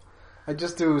 I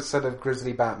just do sort of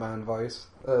grizzly Batman voice.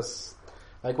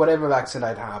 Whatever accent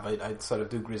I'd have, I'd sort of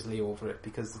do grizzly over it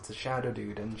because it's a shadow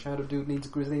dude, and shadow dude needs a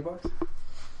grizzly voice.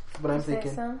 That's what I'm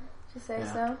thinking. Did you say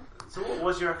so? So what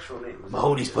was your actual name?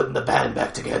 Mahoney's putting the band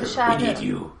back together. We need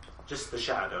you. Just the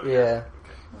shadow. Yeah.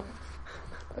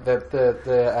 Okay.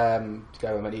 The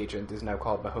government agent is now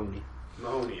called Mahoney.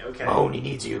 Mahoney, okay. Mahoney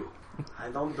needs you. I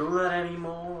don't do that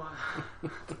anymore.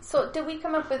 So, did we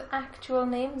come up with actual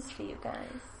names for you guys?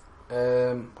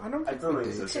 I don't think we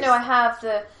did. So, I have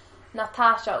the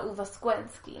Natasha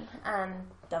Uwaskwenski and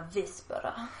the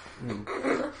Whisperer.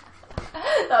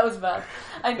 That was bad.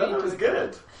 That was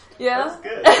good. Yeah? That was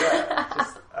good, yeah.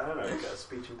 Just, I don't know, got a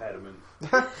speech impediment.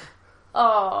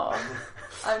 Oh,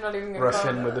 I'm not even going to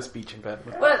Russian with a speech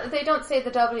impediment. Well, they don't say the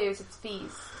W's, it's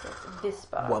V's. It's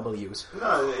Visparan. W's.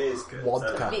 No, it is good.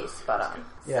 Vodka. Visparan.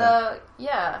 Yeah. So,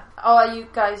 yeah. Oh, are you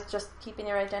guys just keeping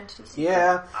your identity secret?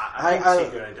 Yeah. I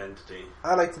think your identity.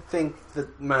 I like to think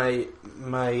that my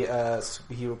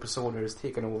superhero persona has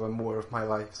taken over more of my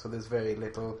life, so there's very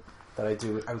little that I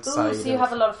do outside. Ooh, so you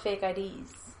have a lot of fake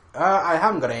IDs. I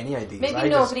haven't got any ideas. Maybe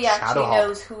nobody actually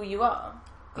knows who you are.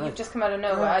 You've just come out of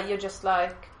nowhere. You're just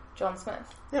like John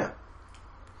Smith. Yeah.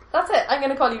 That's it. I'm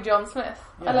going to call you John Smith.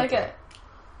 Yeah, I like it.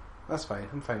 That's fine.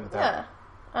 I'm fine with that. Yeah.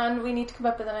 And we need to come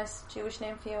up with a nice Jewish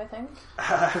name for you, I think.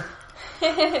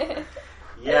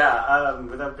 Yeah,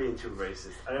 without being too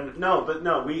racist.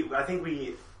 I think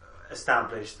we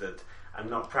established that I'm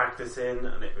not practicing,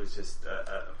 and it was just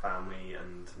a family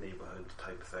and neighbourhood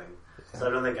type of thing. Yeah. So I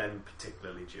don't think I'm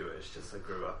particularly Jewish, just I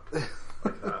grew up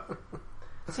like that.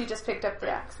 So you just picked up the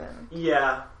accent?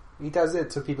 Yeah. He does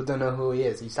it so people don't know who he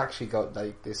is. He's actually got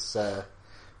like this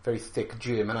very thick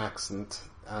German accent,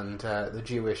 and the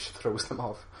Jewish throws them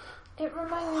off. It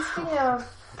reminds me of...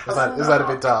 Is that a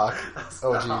bit dark?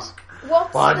 Oh jeez.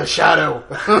 What's the shadow?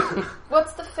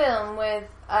 What's the film with,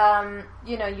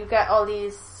 you get all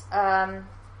these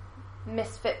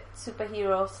misfit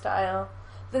superhero style...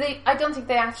 I don't think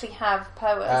they actually have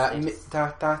powers.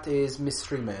 That is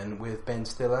Mystery Men with Ben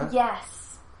Stiller.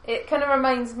 Yes. It kind of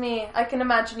reminds me... I can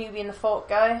imagine you being the Fort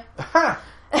guy. I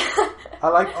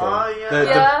like them. Oh,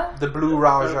 yeah. The Blue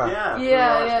Raja.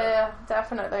 Yeah,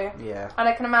 definitely. Yeah. And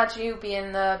I can imagine you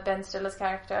being the Ben Stiller's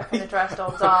character, kind of dressed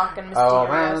all dark and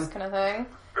mysterious kind of thing.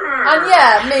 And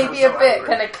yeah, maybe a bit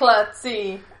kind of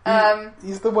klutzy.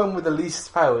 He's the one with the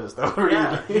least powers, though. Really.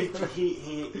 Yeah,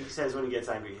 he says when he gets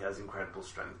angry, he has incredible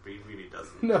strength, but he really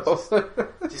doesn't. No,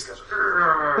 just goes.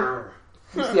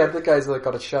 Yeah, the guy's like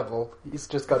got a shovel. He's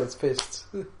just got his fists.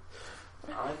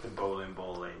 I like the bowling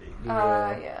ball lady.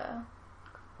 Yeah.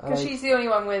 Because she's the only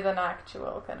one with an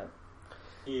actual kind of.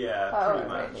 Yeah, power, pretty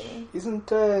much. really. Isn't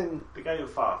the guy who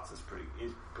farts is pretty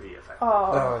effective.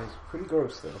 Oh, he's pretty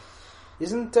gross though.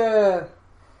 Isn't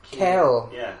Kel?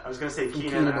 Yeah, I was going to say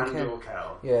Keenan and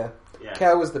Kel. Yeah.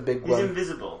 Kel was the big one. He's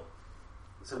invisible.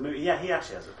 So maybe, he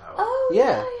actually has a power. Oh,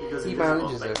 yeah. He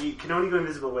manages it. He can only go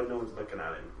invisible when no one's looking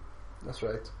at him. That's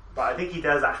right. But I think he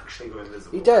does actually go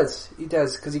invisible. He does,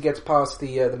 because he gets past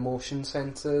the motion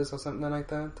sensors or something like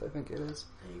that. I think it is.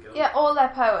 There you go. yeah, all their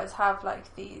powers have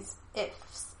like these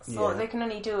ifs, so they can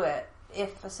only do it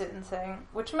if a certain thing,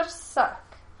 which must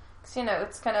suck. Because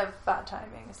it's kind of bad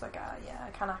timing. It's like, I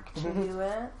can't actually do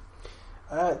it.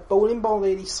 Bowling ball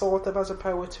lady sort of has a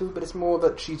power too, but it's more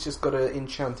that she's just got an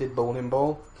enchanted bowling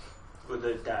ball with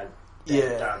a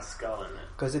dad's skull in it.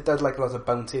 Because it does like lots of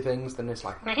bouncy things, then it's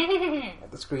like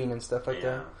at the screen and stuff like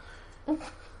that. Do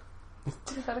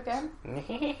that again.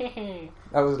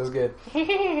 That wasn't as good.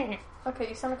 Okay,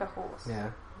 you sound like a horse.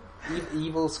 Yeah.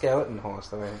 Evil skeleton horse,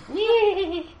 though.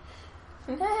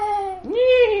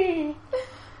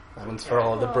 That one's for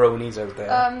all the bronies out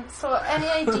there. So any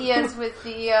ideas with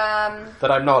the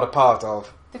that I'm not a part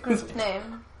of. The group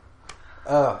name?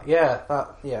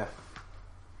 Yeah.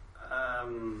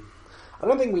 I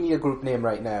don't think we need a group name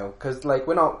right now, because like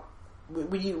we're not.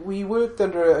 We worked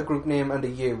under a group name under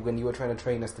you when you were trying to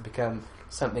train us to become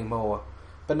something more.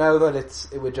 But now that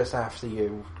we're just after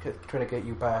you, trying to get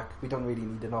you back, we don't really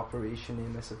need an operation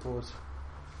name, I suppose.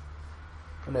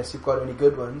 Unless you've got any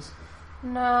good ones.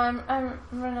 No, I'm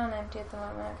running on empty at the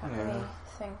moment. I can't really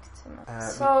think too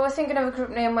much. So we're thinking of a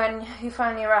group name when you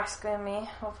finally rescue me,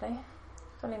 hopefully.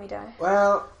 Don't let me die.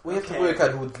 Well, we have to work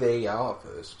out who they are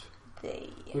first. They.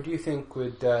 Who do you think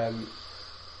would...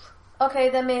 Okay,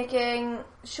 they're making...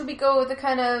 Should we go with the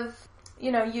kind of,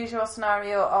 usual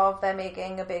scenario of they're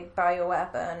making a big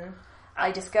bioweapon?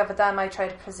 I discovered them, I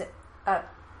tried to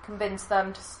convince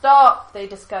them to stop. They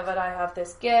discovered I have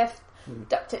this gift.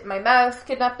 Ducked it in my mouth,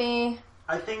 kidnapped me.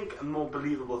 I think a more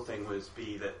believable thing would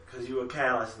be that because you were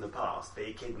careless in the past,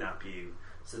 they kidnap you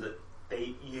so that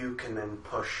you can then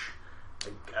push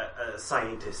a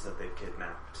scientist that they've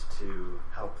kidnapped to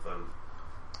help them.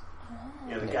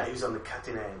 The guy who's on the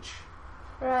cutting edge,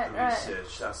 right?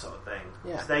 Research, that sort of thing.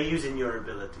 Yeah, because they're using your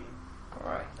ability.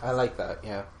 Right. I like that.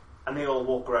 Yeah. And they all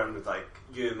walk around with like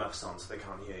earmuffs on, so they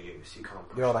can't hear you, so you can't.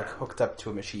 Push You're all like them. hooked up to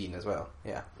a machine as well.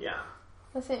 Yeah. Yeah.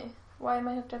 Let's see. Why am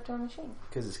I hooked up to a machine?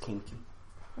 Because it's kinky.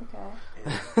 Okay.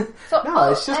 Yeah. So,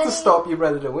 no, it's just to stop you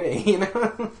running away,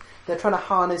 They're trying to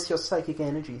harness your psychic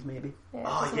energies, maybe.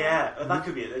 Yeah, that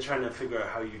could be it. They're trying to figure out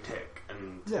how you tick,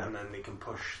 and then they can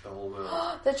push the whole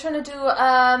world. They're trying to do,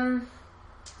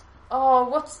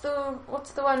 what's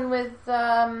the one with,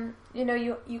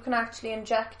 you can actually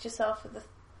inject yourself with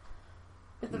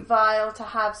with the vial to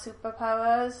have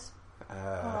superpowers.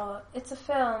 It's a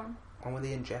film. And when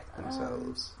they inject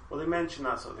themselves. Well, they mentioned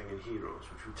that sort of thing in Heroes,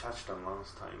 which we touched on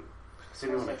last time. It's the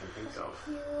only one I can think of.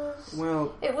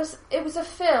 Well, it was a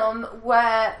film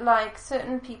where like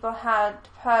certain people had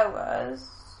powers.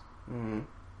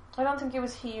 I don't think it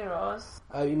was Heroes.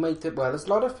 You might have, well, there's a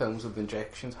lot of films with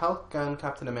injections. Hulk and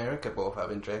Captain America both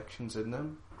have injections in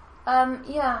them.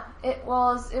 Yeah, it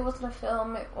wasn't a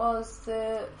film. It was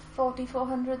the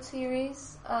 4400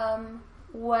 series.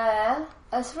 Where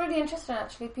it's really interesting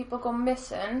actually. People go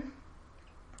missing,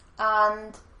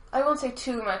 and I won't say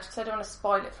too much because I don't want to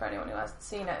spoil it for anyone who hasn't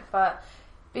seen it. But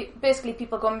basically,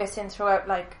 people go missing throughout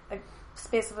like a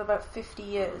space of about 50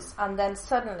 years, and then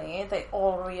suddenly they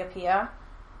all reappear.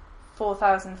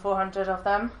 4,400 of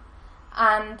them,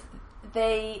 and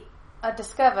they are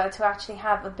discovered to actually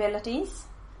have abilities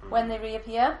when they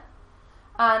reappear,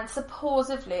 and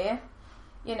supposedly,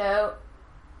 you know,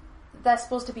 they're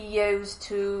supposed to be used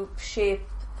to shape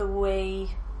the way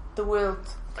the world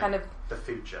kind of... The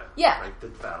future. Yeah. Like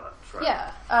develops, right?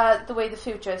 Yeah, the way the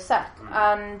future is set.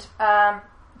 And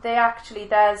they actually,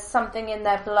 there's something in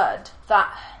their blood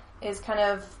that is kind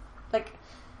of, like,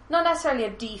 not necessarily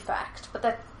a defect,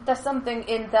 but there's something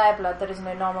in their blood that isn't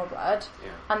in normal blood.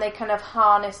 Yeah. And they kind of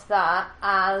harness that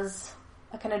as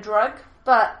a kind of drug.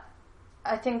 But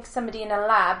I think somebody in a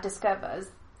lab discovers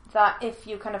that if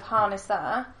you kind of harness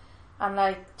that and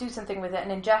like do something with it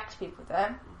and inject people with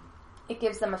it, it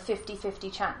gives them a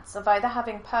 50-50 chance of either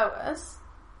having powers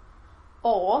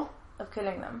or of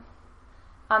killing them.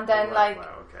 And then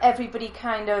everybody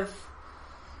kind of,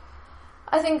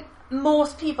 I think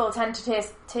most people tend to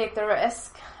take the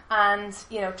risk and,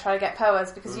 you know, try to get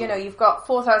powers because, you know, you've got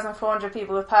 4,400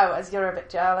 people with powers, you're a bit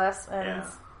jealous. And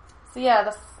so yeah,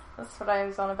 that's what I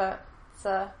was on about. It's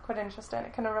quite interesting.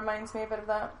 It kind of reminds me a bit of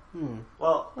that.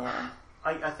 Well, yeah.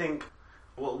 I think,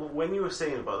 well, when you were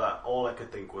saying about that, all I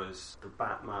could think was the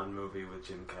Batman movie with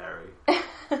Jim Carrey.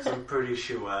 So I'm pretty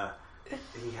sure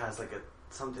he has like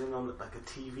something on like a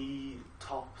TV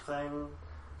top thing.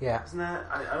 Yeah. Isn't that?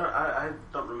 I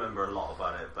don't remember a lot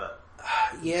about it, but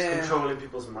yeah, it's controlling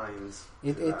people's minds.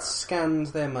 It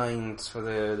scans their minds for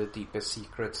the deepest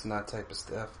secrets and that type of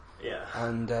stuff. Yeah.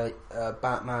 And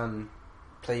Batman,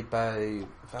 played by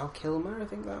Val Kilmer, I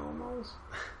think that one was.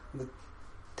 The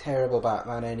terrible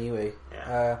Batman anyway.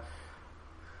 Yeah.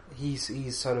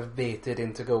 He's sort of baited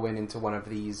into going into one of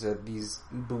these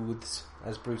booths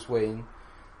as Bruce Wayne,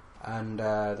 and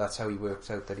that's how he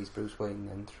works out that he's Bruce Wayne,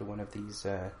 and through one of these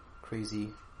crazy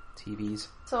TVs.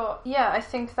 So yeah, I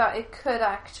think that it could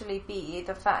actually be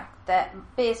the fact that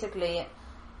basically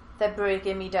they're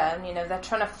breaking me down. You know, they're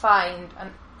trying to find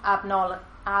an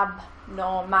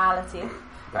abnormality,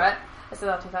 right? I said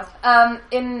that too fast.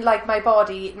 In like my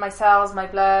body, my cells, my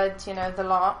blood, you know, the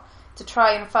lot, to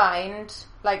try and find,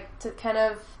 like, to kind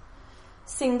of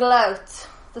single out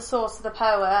the source of the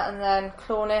power and then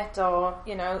clone it or,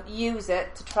 you know, use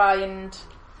it to try and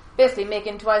basically make it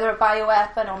into either a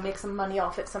bioweapon or make some money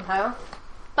off it somehow.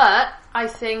 But I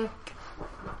think,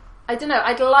 I don't know,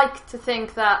 I'd like to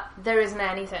think that there isn't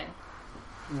anything.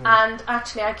 And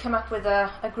actually I came up with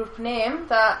a group name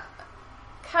that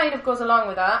kind of goes along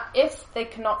with that. If they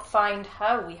cannot find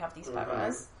how we have these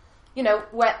powers, you know,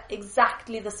 we're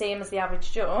exactly the same as the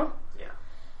average Joe,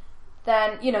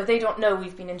 then, you know, they don't know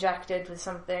we've been injected with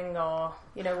something or,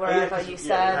 you know, wherever you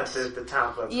said. You had the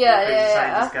tablets.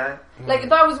 Guy. Like,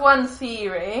 that was one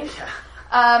theory.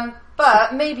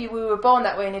 But maybe we were born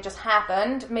that way and it just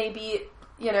happened. Maybe,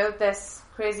 you know, this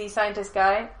crazy scientist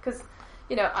guy, because,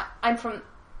 you know, I'm from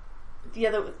the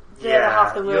other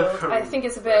half of the world. I think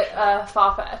it's a bit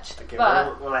far-fetched. Okay,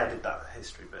 but we'll edit that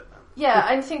history bit then. Yeah,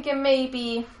 I'm thinking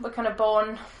maybe we're kind of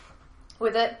born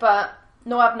with it, but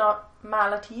no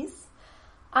abnormalities.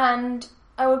 And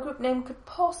our group name could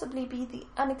possibly be the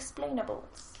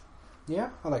Unexplainables. Yeah,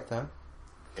 I like that.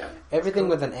 Yeah, everything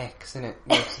with an X in it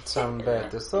makes it sound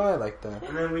better, so I like that.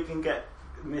 And then we can get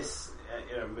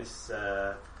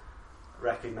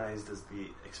recognised as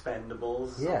the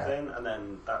Expendables or something, and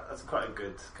then that's quite a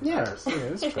good comparison. Yeah,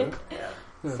 that's true. Yeah.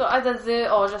 So either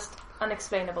the or just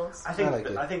Unexplainables. I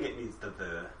think it needs the.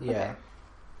 Yeah. Okay.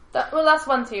 That's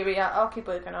one theory. I'll keep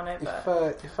working on it.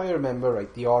 But if I remember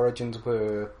right, the origins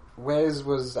were Wes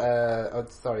was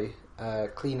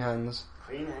Clean Hands.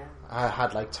 Clean Hands.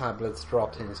 Had like tablets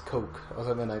dropped in his Coke or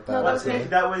something like that. No,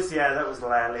 that was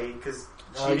Lally because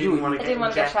she didn't want to get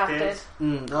injected.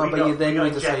 We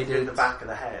decided in the back of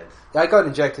the head. I got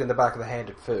injected in the back of the head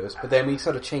at first, but then we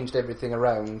sort of changed everything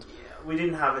around. Yeah, we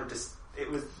didn't have it. It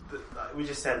was we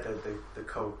just said the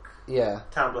Coke. Yeah.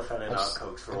 Tablet fell in our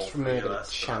Cokes for all three of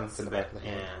us. Chance in the back of the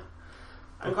head.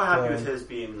 I'm quite happy with his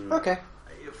being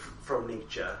from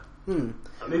nature. And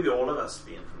maybe all of us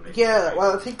being from nature. Yeah,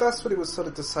 well, I think that's what it was sort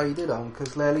of decided on,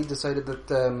 because Lely decided that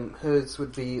hers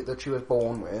would be that she was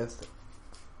born with,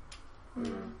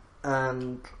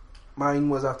 and mine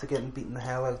was after getting beaten the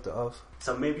hell out of.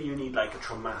 So maybe you need like a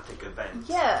traumatic event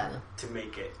to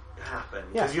make it happen.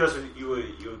 Yeah. Because you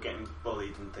were getting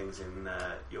bullied and things in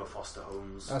your foster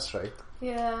homes. That's right.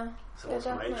 Yeah. So what's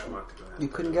my traumatic event? You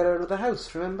couldn't get out of the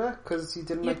house, remember? Because you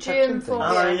didn't like touching things.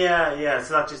 Oh, yeah.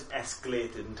 So that just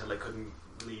escalated until I couldn't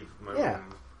leave my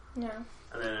room. Yeah.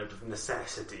 And then out of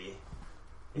necessity,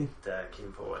 it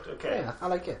came forward. Okay. Yeah, I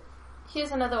like it.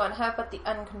 Here's another one. How about the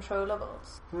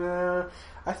uncontrollables?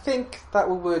 I think that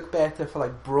will work better for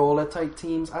like brawler type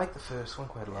teams. I like the first one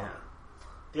quite a lot.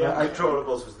 The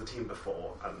uncontrollables was the team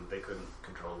before, and they couldn't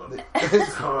control them,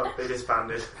 so they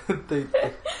disbanded. they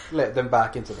let them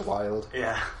back into the wild.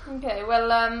 Yeah. Okay.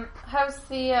 Well, how's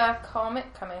the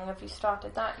comic coming? Have you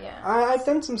started that yet? I've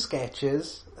done some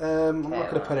sketches. I'm not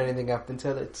going to put anything up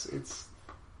until it's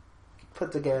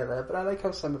put together. But I like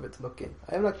how some of it's looking.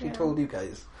 I haven't actually told you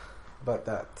guys about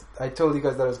that. I told you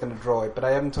guys that I was going to draw it, but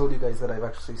I haven't told you guys that I've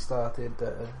actually started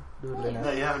doodling it.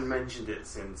 No, you haven't mentioned it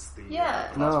since the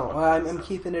no, I'm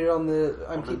keeping it on the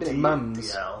I'm keeping it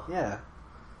mum's. Yeah,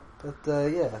 but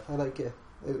I like it.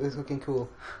 It's looking cool.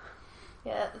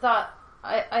 Yeah, that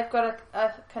I've got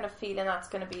a kind of feeling that's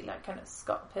going to be like kind of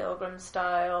Scott Pilgrim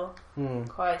style.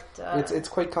 Quite. It's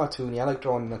quite cartoony. I like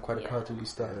drawing in quite a cartoony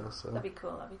style. So that'd be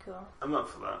cool. I'm up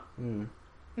for that.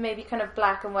 Maybe kind of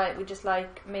black and white. We just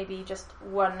like maybe just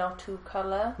one or two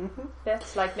colour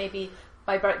bits, like maybe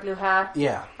my bright blue hair.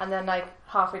 Yeah. And then like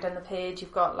halfway down the page,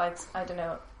 you've got like I don't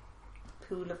know,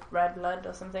 pool of red blood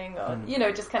or something, or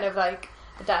just kind of like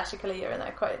a dash of colour here and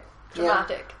there, quite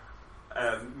dramatic.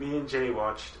 Me and Jenny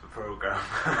watched a program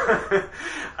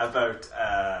about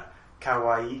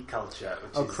kawaii culture,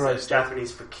 which is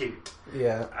Japanese for cute.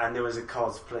 Yeah. And there was a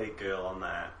cosplay girl on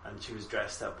there, and she was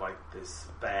dressed up like this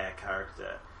bear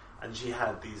character, and she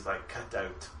had these like cut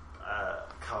out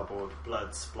cardboard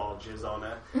blood splodges on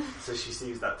her. So she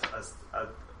sees that as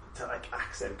to like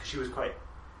accent, because she was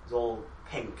all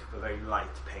pink, but very light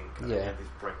pink, and she had these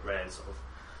bright red sort of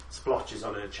splotches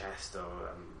on her chest or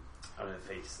on her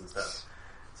face and stuff.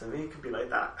 So maybe it could be like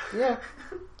that. Yeah.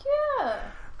 Yeah.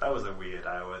 That was a weird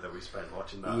hour that we spent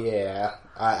watching that. Yeah,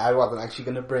 I wasn't actually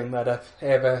going to bring that up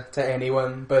ever to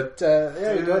anyone, but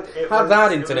have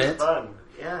that internet. It was fun,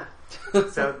 yeah.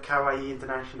 So Kawaii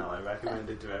International, I recommend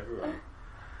it to everyone.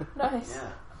 Nice.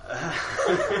 Yeah.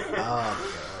 Oh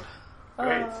my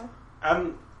god.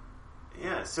 Great.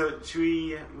 Yeah. So should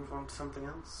we move on to something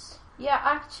else? Yeah,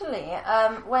 actually,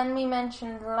 when we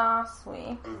mentioned last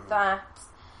week that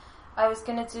I was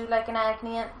going to do like an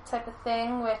Agni type of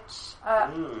thing, which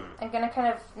I'm going to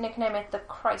kind of nickname it the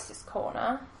Crisis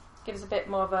Corner. Gives a bit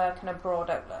more of a kind of broad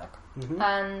outlook.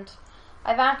 And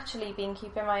I've actually been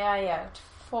keeping my eye out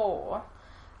for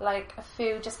like a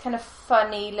few just kind of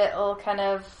funny little kind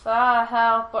of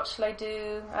help, what shall I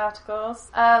do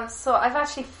articles. So I've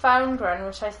actually found one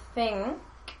which I think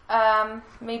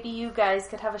maybe you guys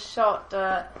could have a shot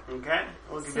at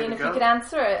seeing if you could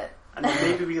answer it. And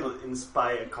maybe we'll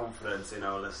inspire confidence in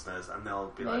our listeners, and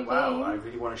they'll be like, wow, I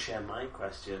really want to share my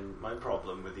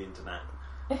problem with the internet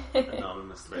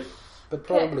anonymously. But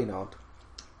probably not.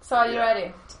 So are you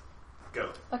ready?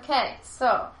 Go. Okay,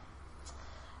 so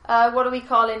what are we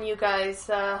calling you guys?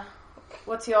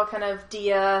 What's your kind of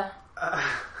dear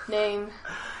name?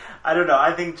 I don't know,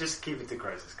 I think just keep it to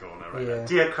Crisis Corner right now.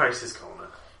 Dear Crisis Corner.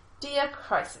 Dear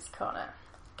Crisis Corner,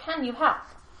 can you help?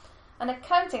 An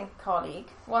accounting colleague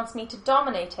wants me to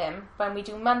dominate him when we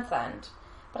do month end,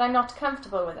 but I'm not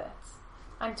comfortable with it.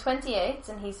 I'm 28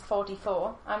 and he's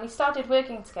 44, and we started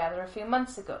working together a few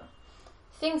months ago.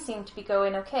 Things seemed to be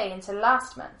going okay until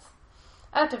last month.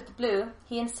 Out of the blue,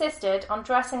 he insisted on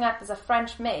dressing up as a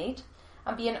French maid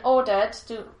and being ordered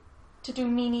to do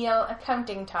menial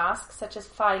accounting tasks such as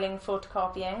filing,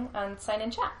 photocopying and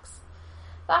signing checks.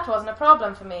 That wasn't a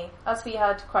problem for me, as we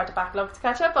had quite a backlog to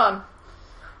catch up on.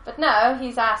 But now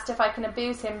he's asked if I can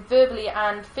abuse him verbally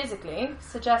and physically,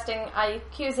 suggesting I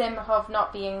accuse him of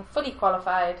not being fully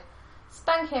qualified,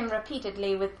 spank him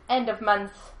repeatedly with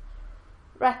end-of-month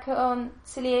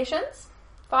reconciliations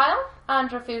file,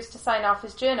 and refuse to sign off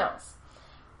his journals.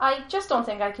 I just don't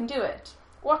think I can do it.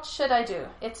 What should I do?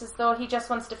 It's as though he just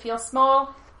wants to feel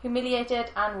small,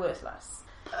 humiliated, and worthless.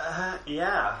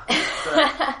 Yeah.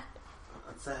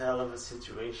 That's a hell of a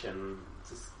situation.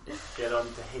 Just get on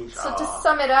to HR. So to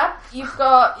sum it up, you've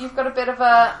got a bit of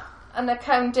an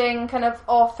accounting kind of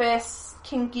office,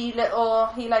 kinky little,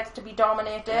 he likes to be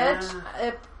dominated.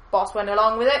 boss went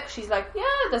along with it. She's like, yeah,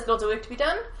 there's loads of work to be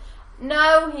done.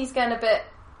 Now he's getting a bit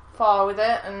far with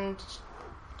it, and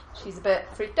she's a bit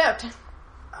freaked out.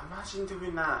 Imagine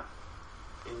doing that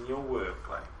in your work,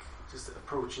 like just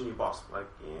approaching your boss, like,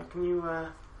 yeah, can you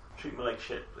treat me like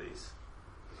shit, please?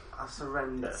 That's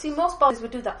horrendous. See, most bosses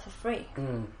would do that for free.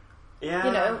 Yeah,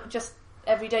 you know, just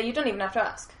every day. You don't even have to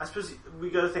ask. I suppose we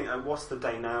got to think, what's the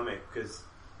dynamic? Because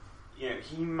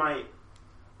he might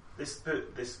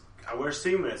we're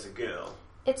assuming it's a girl.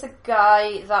 It's a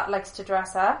guy that likes to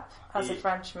dress up as a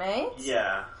French maid.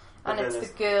 Yeah, and it's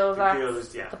the girl that's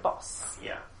the boss.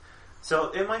 Yeah.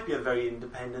 So it might be a very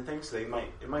independent thing. So it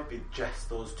might be just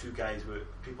those two guys,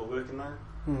 people working there.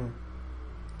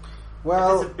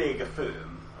 Well, if it's a bigger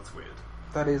firm, that's weird.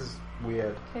 That is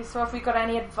weird. Okay, so have we got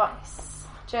any advice,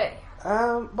 Jay?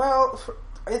 Well,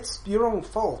 it's your own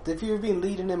fault if you've been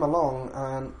leading him along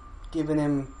and giving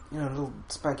him, a little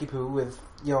spanky poo with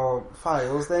your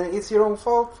files. Then it's your own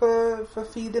fault for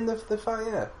feeding the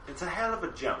fire. It's a hell of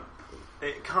a jump.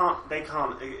 It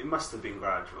must have been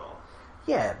gradual.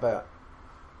 Yeah, but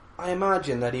I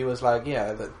imagine that he was like,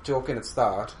 joking at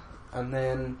start, and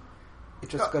then it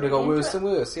just got to go worse and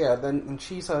worse. Yeah, and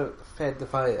she sort of fed the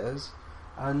fires,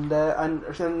 and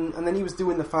then he was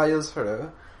doing the files for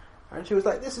her, and she was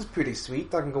like, "This is pretty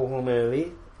sweet. I can go home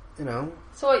early,"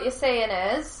 So what you're saying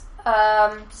is,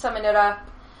 summing it up,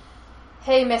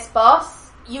 hey, Miss Boss,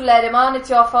 you let him on. It's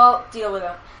your fault. Deal with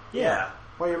him. Yeah.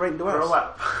 Why are you writing to us? Grow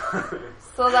up.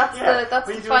 So that's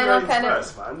the final kind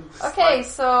of... Okay, like,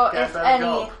 so if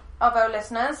any of our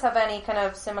listeners have any kind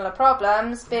of similar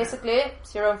problems, basically,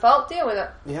 it's your own fault, deal with it.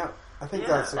 Yeah, I think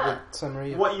that's a good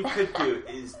summary. What you could do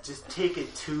is just take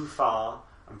it too far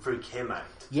and freak him out.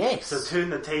 Yes. So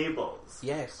turn the tables.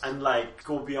 Yes. And like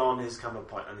go beyond his coming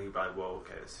point, and he'll be like, "Whoa,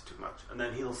 okay, this is too much," and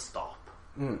then he'll stop.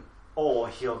 Or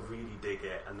he'll really dig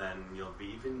it, and then you'll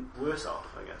be even worse off,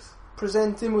 I guess.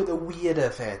 Present him with a weirder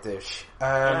fetish.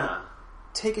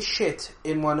 Take a shit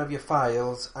in one of your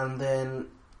files and then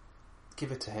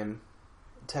give it to him.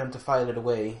 Tell him to file it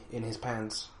away in his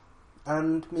pants.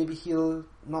 And maybe he'll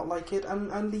not like it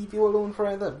and leave you alone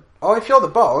forever. Or if you're the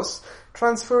boss,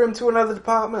 transfer him to another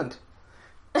department.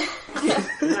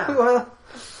 Well,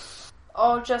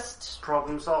 or just...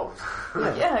 problem solved.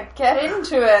 Yeah, get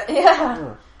into it.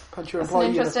 Yeah. Punch your That's employee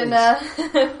an interesting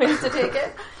way to take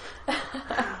it.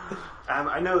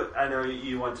 I know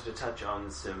you wanted to touch on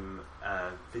some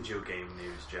video game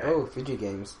news, Jay. Oh, video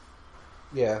games.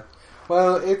 Yeah.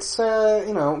 Well, it's,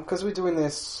 because we're doing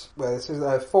this, this is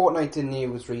a fortnight in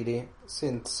news, really,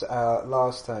 since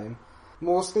last time.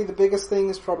 Mostly the biggest thing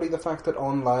is probably the fact that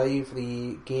OnLive,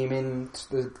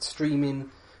 the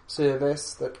streaming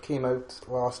service that came out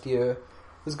last year,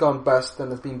 has gone bust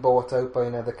and has been bought out by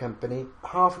another company.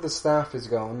 Half of the staff is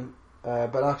gone.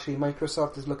 But actually,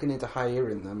 Microsoft is looking into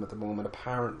hiring them at the moment,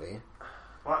 apparently.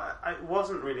 Well, it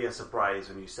wasn't really a surprise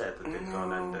when you said that they'd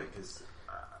gone under, because,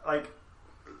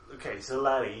 so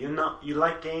Larry, you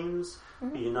like games,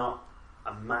 but you're not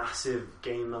a massive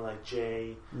gamer like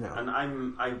Jay. No. And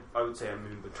I would say I'm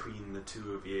in between the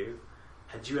two of you.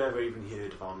 Had you ever even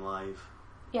heard of OnLive?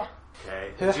 Yeah.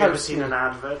 Okay. Have you ever seen an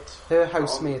advert? Her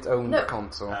housemate owned the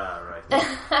console. Right.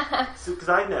 Because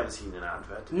I'd never seen an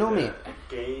advert. No, mate.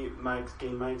 Game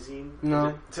magazine?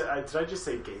 No. Did I just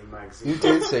say game magazine? You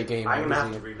did say game magazine. I'm going to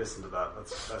have to re-listen to that.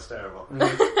 That's terrible.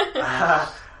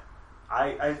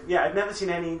 I've never seen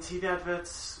any TV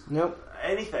adverts. Nope.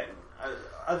 Anything.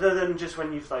 Other than just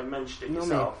when you've mentioned it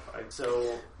yourself.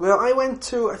 Well, I went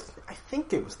to, I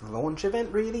think it was the launch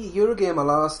event, really. Eurogamer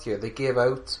last year, they gave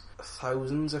out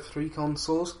thousands of free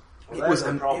consoles. Well, it was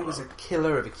a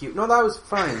killer of a queue. No, that was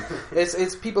fine.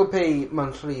 it's people pay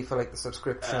monthly for the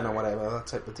subscription or whatever, that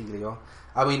type of dealio.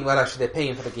 I mean, well, actually, they're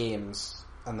paying for the games,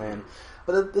 and then.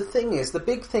 But the thing is, the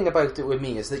big thing about it with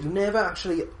me is that you never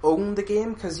actually own the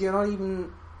game because you're not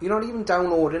even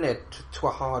downloading it to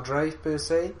a hard drive per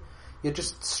se. You're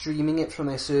just streaming it from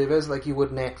their servers like you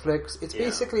would Netflix. It's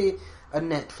basically a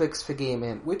Netflix for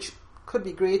gaming, which could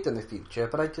be great in the future,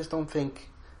 but I just don't think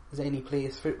there's any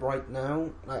place for it right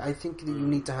now. I think that you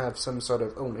need to have some sort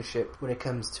of ownership when it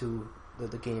comes to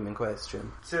the game in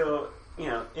question. So,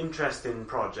 interesting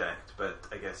project, but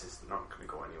I guess it's not going to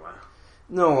go anywhere.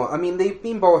 No, I mean, they've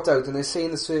been bought out and they're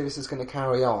saying the service is going to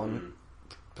carry on,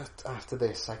 but after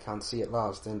this, I can't see it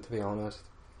lasting, to be honest.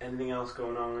 Anything else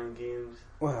going on in games?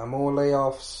 Well, more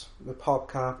layoffs, the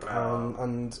PopCap,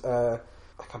 and I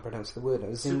can't pronounce the word now.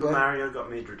 Zynga. Super Mario got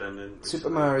made redundant recently. Super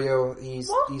Mario,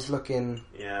 he's looking...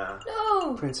 Yeah.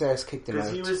 No! Princess kicked him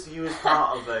out. Because he was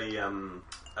part of a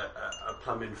a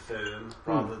plumbing firm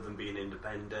rather than being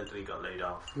independent, and he got laid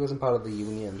off. He wasn't part of the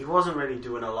union. He wasn't really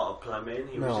doing a lot of plumbing.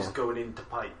 He was just going into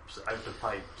pipes, out of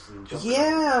pipes, and jumping.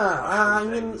 I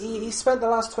mean, he spent the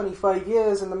last 25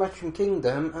 years in the Mushroom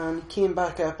Kingdom, and he came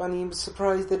back up, and he was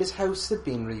surprised that his house had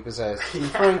been repossessed. And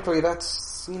frankly,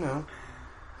 that's,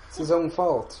 it's his own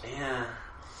fault. Yeah.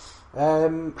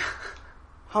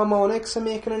 Harmonix are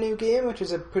making a new game, which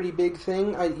is a pretty big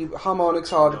thing.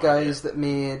 Harmonix are the guys that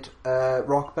made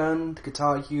Rock Band,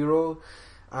 Guitar Hero,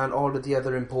 and all of the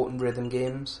other important rhythm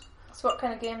games. So what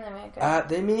kind of game they're making?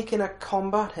 They're making a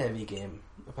combat-heavy game,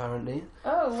 apparently.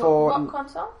 Oh, what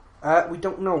console? We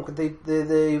don't know.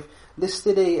 They've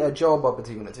listed a job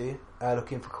opportunity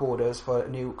looking for coders for a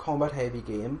new combat-heavy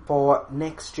game for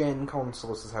next-gen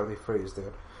consoles, is how they phrased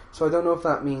it. So I don't know if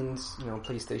that means,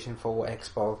 PlayStation 4,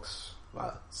 Xbox...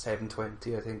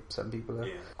 720, I think some people are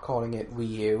calling it Wii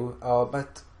U,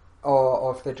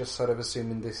 or if they're just sort of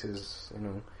assuming this is,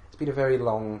 it's been a very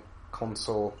long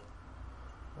console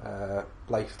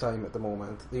lifetime at the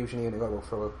moment. They usually only go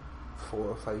for 4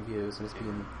 or 5 years, and it's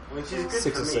been which is good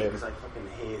 6 for or me 7. Because I fucking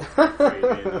hate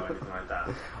radio or anything like that.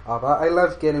 But I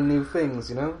love getting new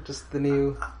things, just the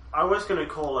new. I was going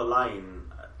to call a line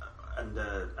and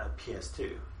a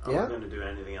PS2. I wasn't going to do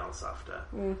anything else after,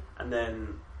 and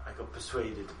then I got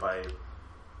persuaded to buy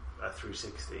a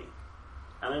 360,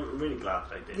 and I'm really glad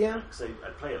that I did. Yeah, because I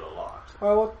play it a lot.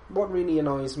 Well, what really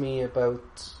annoys me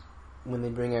about when they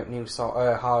bring out new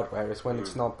hardware is when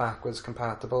it's not backwards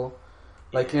compatible.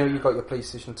 Like you've got your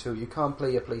PlayStation 2, you can't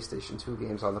play your PlayStation 2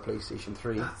 games on the PlayStation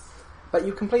 3, but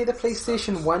you can play the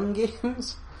PlayStation 1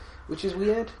 games, which is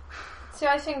weird. See,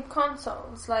 I think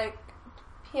consoles like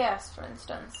PS, for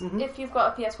instance, if you've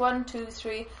got a PS1, 2,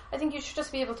 3, I think you should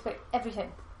just be able to play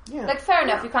everything. Yeah. Like, fair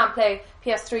enough, you can't play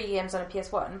PS3 games on a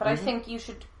PS1, but I think you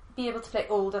should be able to play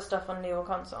older stuff on newer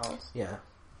consoles. Yeah.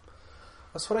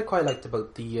 That's what I quite liked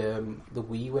about the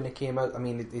Wii when it came out. I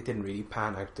mean, it didn't really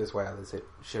pan out as well as it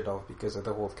should have because of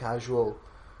the whole casual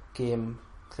game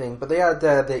thing. But they had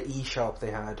the eShop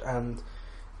they had, and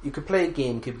you could play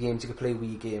GameCube games, you could play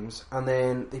Wii games, and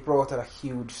then they brought out a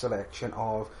huge selection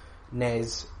of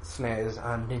NES, SNES,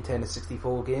 and Nintendo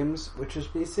 64 games, which is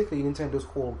basically Nintendo's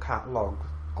whole catalogue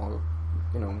of,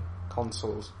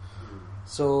 consoles.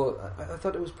 So I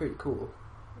thought it was pretty cool,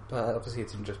 but obviously it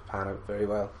didn't just pan out very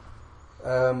well.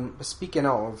 But speaking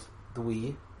of the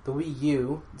Wii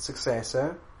U, the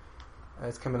successor,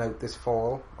 it's coming out this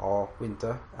fall or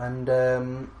winter, and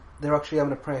they're actually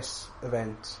having a press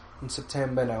event in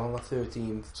September now, on the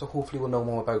 13th, so hopefully we'll know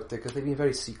more about it, because they've been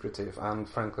very secretive, and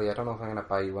frankly I don't know if I'm going to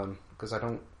buy one, because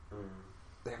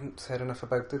they haven't said enough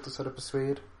about it to sort of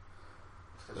persuade.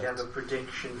 Do you have a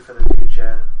prediction for the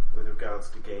future with regards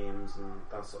to games and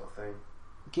that sort of thing?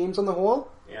 Games on the whole?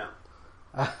 Yeah.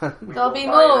 There'll be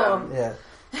more. Yeah.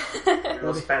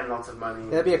 We'll spend lots of money.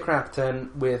 There'll be a crap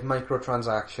ton with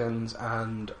microtransactions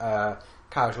and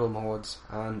casual modes,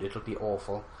 and it'll be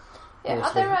awful. Yeah,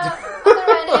 are there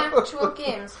any actual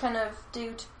games kind of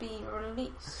due to be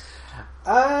released?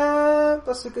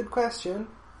 That's a good question.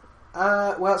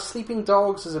 Well, Sleeping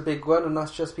Dogs is a big one, and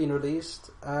that's just been released.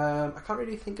 I can't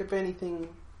really think of anything.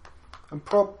 I'm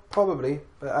probably,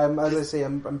 but as I say,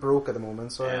 I'm broke at the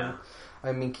moment, so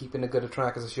I'm been keeping a good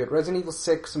track as I should. Resident Evil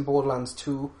 6 and Borderlands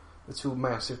 2, the two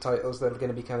massive titles that are going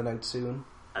to be coming out soon.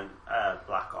 And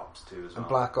Black Ops 2 as well. And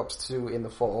Black Ops 2 in the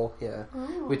fall, yeah.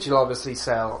 Ooh. Which will obviously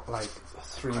sell like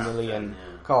 3 million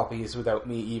copies without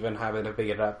me even having to big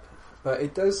it up. But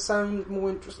it does sound more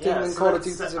interesting than Call of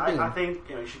Duty has been. I think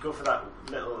you should go for that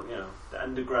little, the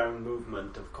underground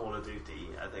movement of Call of Duty.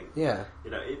 I think,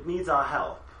 it needs our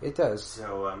help. It does.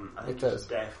 So I think you should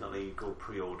definitely go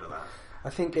pre-order that. I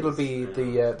think it'll be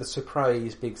the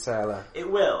surprise big seller. It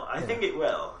will. I think it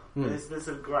will. There's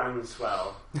a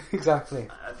groundswell. Exactly.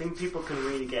 I think people can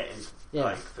really get into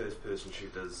like first-person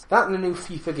shooters. That and a new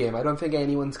FIFA game. I don't think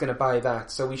anyone's going to buy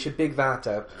that, so we should big that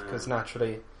up because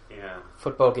naturally,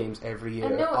 football games every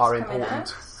year are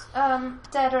important.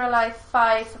 Dead or Alive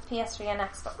 5 for PS3 and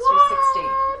Xbox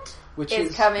 360. Which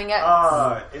is coming out.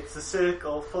 Oh, it's a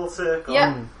circle, full circle.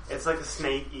 Yeah. It's like a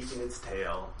snake eating its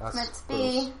tail. That's meant to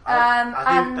be.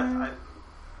 I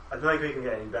don't think we can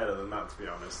get any better than that, to be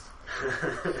honest.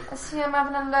 I see I'm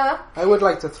having a look. I would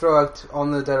like to throw out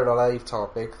on the Dead or Alive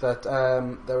topic that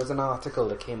there was an article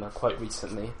that came out quite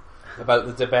recently about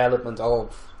the development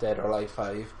of Dead or Alive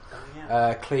 5,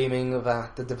 claiming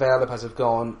that the developers have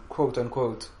gone, quote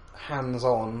unquote,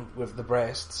 hands-on with the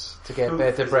breasts to get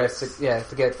better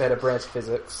to get better breast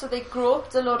physics. So they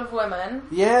groped a lot of women.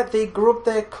 Yeah, they groped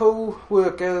their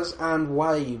co-workers and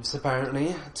wives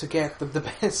apparently to get the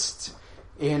best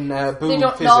in boob They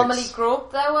don't physics. normally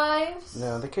grope their wives.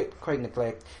 No, they quite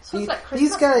neglect. So it's like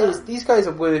Christmas, These guys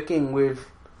are working with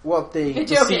what they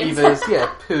Video perceive games. as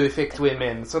perfect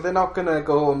women. So they're not gonna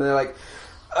go home and they're like,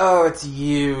 oh, it's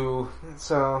you.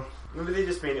 So maybe they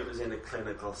just mean it was in a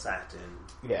clinical setting.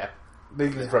 yeah, they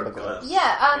use rubber gloves.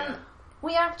 Yeah,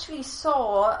 we actually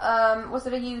saw, was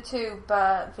it a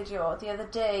YouTube video the other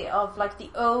day of like the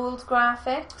old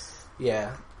graphics?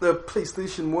 Yeah, the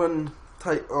PlayStation 1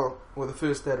 title, or the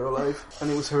first Dead or Alive, and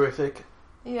it was horrific.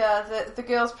 Yeah, the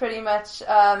girls pretty much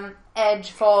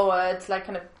edge forwards, like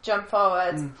kind of jump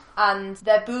forwards, and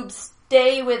their boobs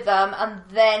stay with them and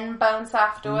then bounce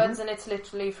afterwards, and it's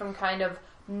literally from kind of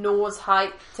nose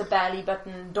height to belly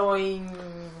button, doing,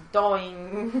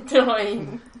 doing,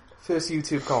 doing. First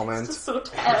YouTube comment. It's just so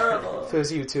terrible.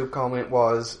 First YouTube comment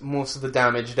was, most of the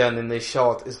damage done in this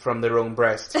shot is from their own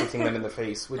breasts hitting them in the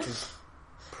face, which is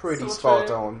pretty So spot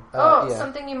true. on. Yeah.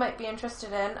 Something you might be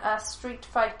interested in, Street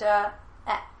Fighter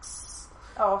X,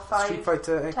 or 5 Street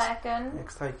Fighter X. Tekken.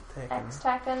 X Tekken. X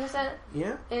Tekken, is it?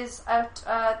 Yeah. Is out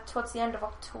towards the end of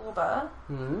October.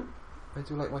 I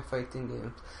do like my fighting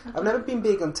games. I've never been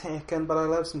big on Tekken, but I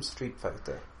love some Street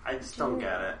Fighter. I just don't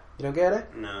get it. You don't get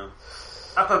it? No.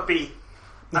 Upper B.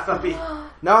 Upper B.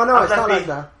 No, Up it's that not B. like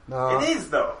that. No. It is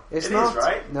though. It's It not. is,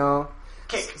 right? No.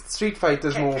 Kick. Street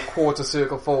Fighter's Kick. more quarter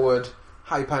circle forward,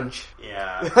 high punch.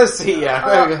 Yeah. See, yeah.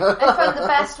 I found the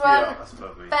best one. Yeah, that's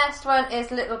lovely. Best one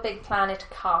is Little Big Planet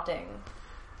karting.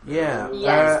 Yeah.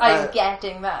 Yes, I'm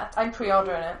getting that. I'm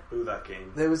pre-ordering it. Ooh, that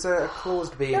game. There was a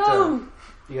closed beta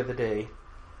the other day.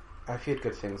 I've heard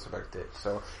good things about it.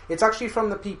 So it's actually from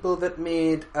the people that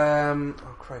made oh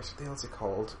Christ, what the hell's it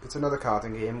called? It's another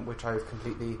karting game which I've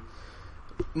completely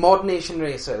Mod Nation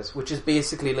Racers, which is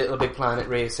basically Little Big Planet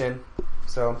racing.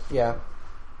 So yeah.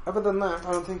 Other than that,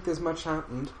 I don't think there's much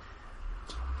happened.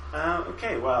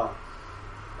 Okay, well,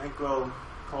 I think we'll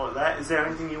call it that. Is there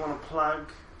anything you want to plug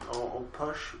or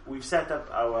push? We've set up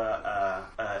our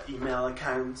email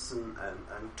accounts and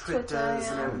Twitters Twitter,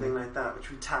 and everything like that, which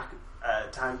we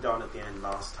tagged on at the end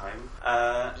last time.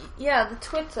 Yeah, the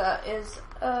Twitter is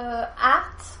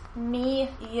at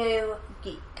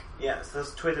 @meyougeek. Yeah, so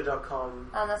that's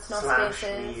twitter.com And that's no spaces.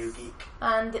 /meyougeek.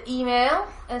 And the email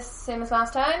is same as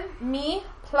last time. Me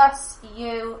plus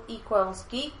you equals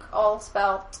geek, all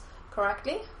spelt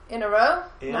correctly in a row,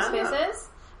 no Yeah. spaces.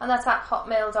 And that's at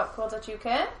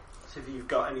hotmail.co.uk. So if you've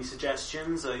got any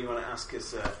suggestions or you want to ask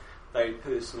us a very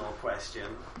personal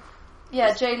question,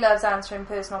 Yeah, Jay loves answering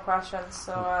personal questions,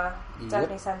 so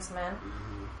definitely send some in.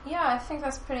 Yeah, I think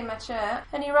that's pretty much it.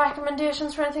 Any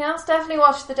recommendations for anything else? Definitely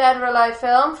watch the Dead or Alive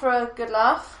film for a good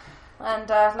laugh, and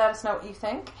let us know what you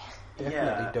think.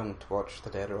 Definitely don't watch the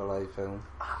Dead or Alive film.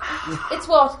 It's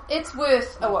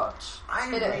worth a watch. I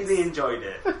It really is. enjoyed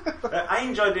it. I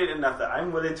enjoyed it enough that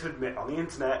I'm willing to admit on the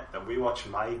internet that we watched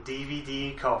my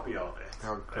DVD copy of it.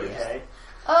 Oh, great. Okay?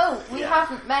 Oh, we Yeah.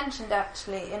 haven't mentioned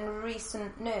actually in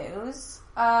recent news.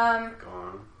 Go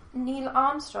on. Neil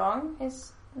Armstrong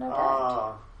is no dead.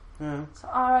 Ah, Yeah. So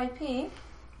R.I.P.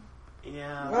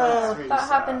 yeah, Well, that's really That sad.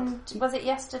 happened. Was it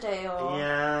yesterday or?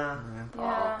 Yeah.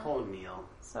 Yeah. Oh, poor Neil.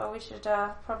 So we should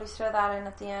probably throw that in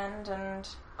at the end and.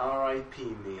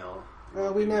 R.I.P. Neil.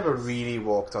 Well, we never really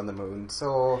walked on the moon,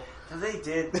 so... They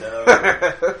did though.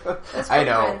 There's I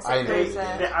know, footprints I in know.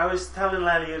 there. I was telling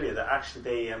Lally earlier that actually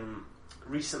they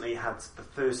recently had the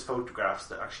first photographs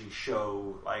that actually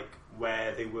show like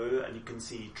where they were, and you can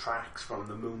see tracks from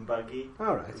the moon buggy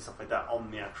Alright. and stuff like that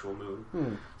on the actual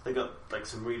moon. They got like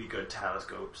some really good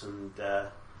telescopes, and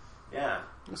yeah,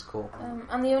 That's cool.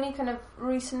 And the only kind of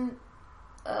recent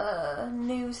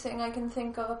news thing I can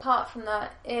think of apart from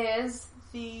that is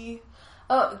the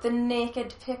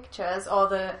naked pictures, or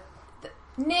the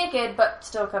naked but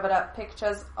still covered up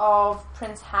pictures of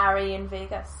Prince Harry in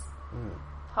Vegas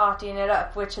partying it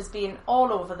up, which has been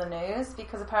all over the news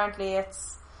because apparently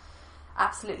it's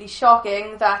absolutely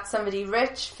shocking that somebody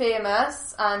rich,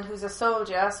 famous, and who's a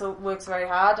soldier, so works very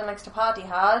hard and likes to party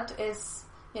hard, is,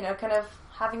 you know, kind of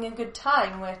having a good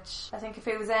time, which I think if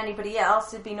it was anybody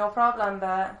else it'd be no problem,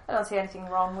 but I don't see anything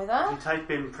wrong with if you that.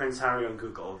 type in Prince Harry on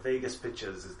Google, Vegas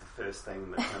pictures is the first thing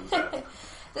that comes up.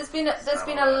 There's been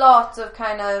a lot of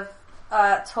kind of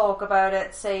talk about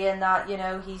it, saying that, you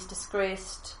know, he's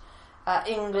disgraced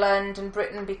England and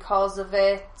Britain because of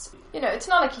it. You know, it's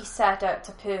not like he set out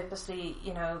to purposely,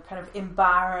 you know, kind of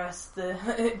embarrass the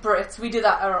Brits. We do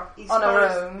that on our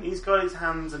own. He's got his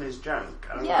hands in his junk.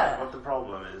 I don't know what the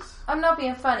problem is. I'm not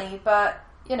being funny, but,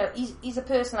 you know, he's a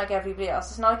person like everybody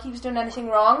else. It's not like he was doing anything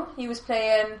wrong. He was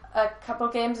playing a couple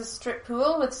games of strip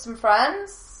pool with some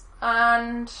friends,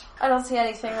 and I don't see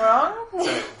anything wrong.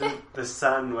 So the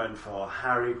son went for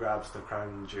Harry grabs the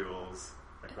crown jewels.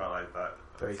 I quite like that.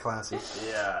 Very classy.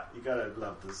 Yeah, you gotta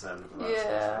love the son.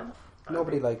 Yeah.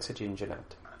 Nobody likes a ginger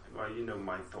nut. Well, you know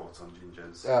my thoughts on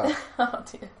gingers. Oh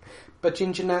dear. But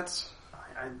ginger nuts...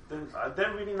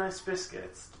 They're really nice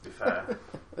biscuits, to be fair.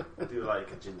 I do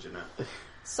like a ginger nut.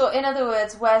 So, in other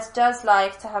words, Wes does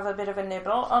like to have a bit of a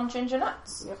nibble on ginger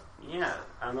nuts. Yep. Yeah,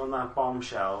 and on that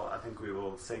bombshell, I think we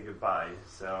will say goodbye.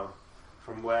 So,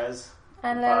 from Wes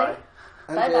and Lily,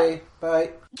 and Jay,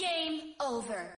 bye. Game over.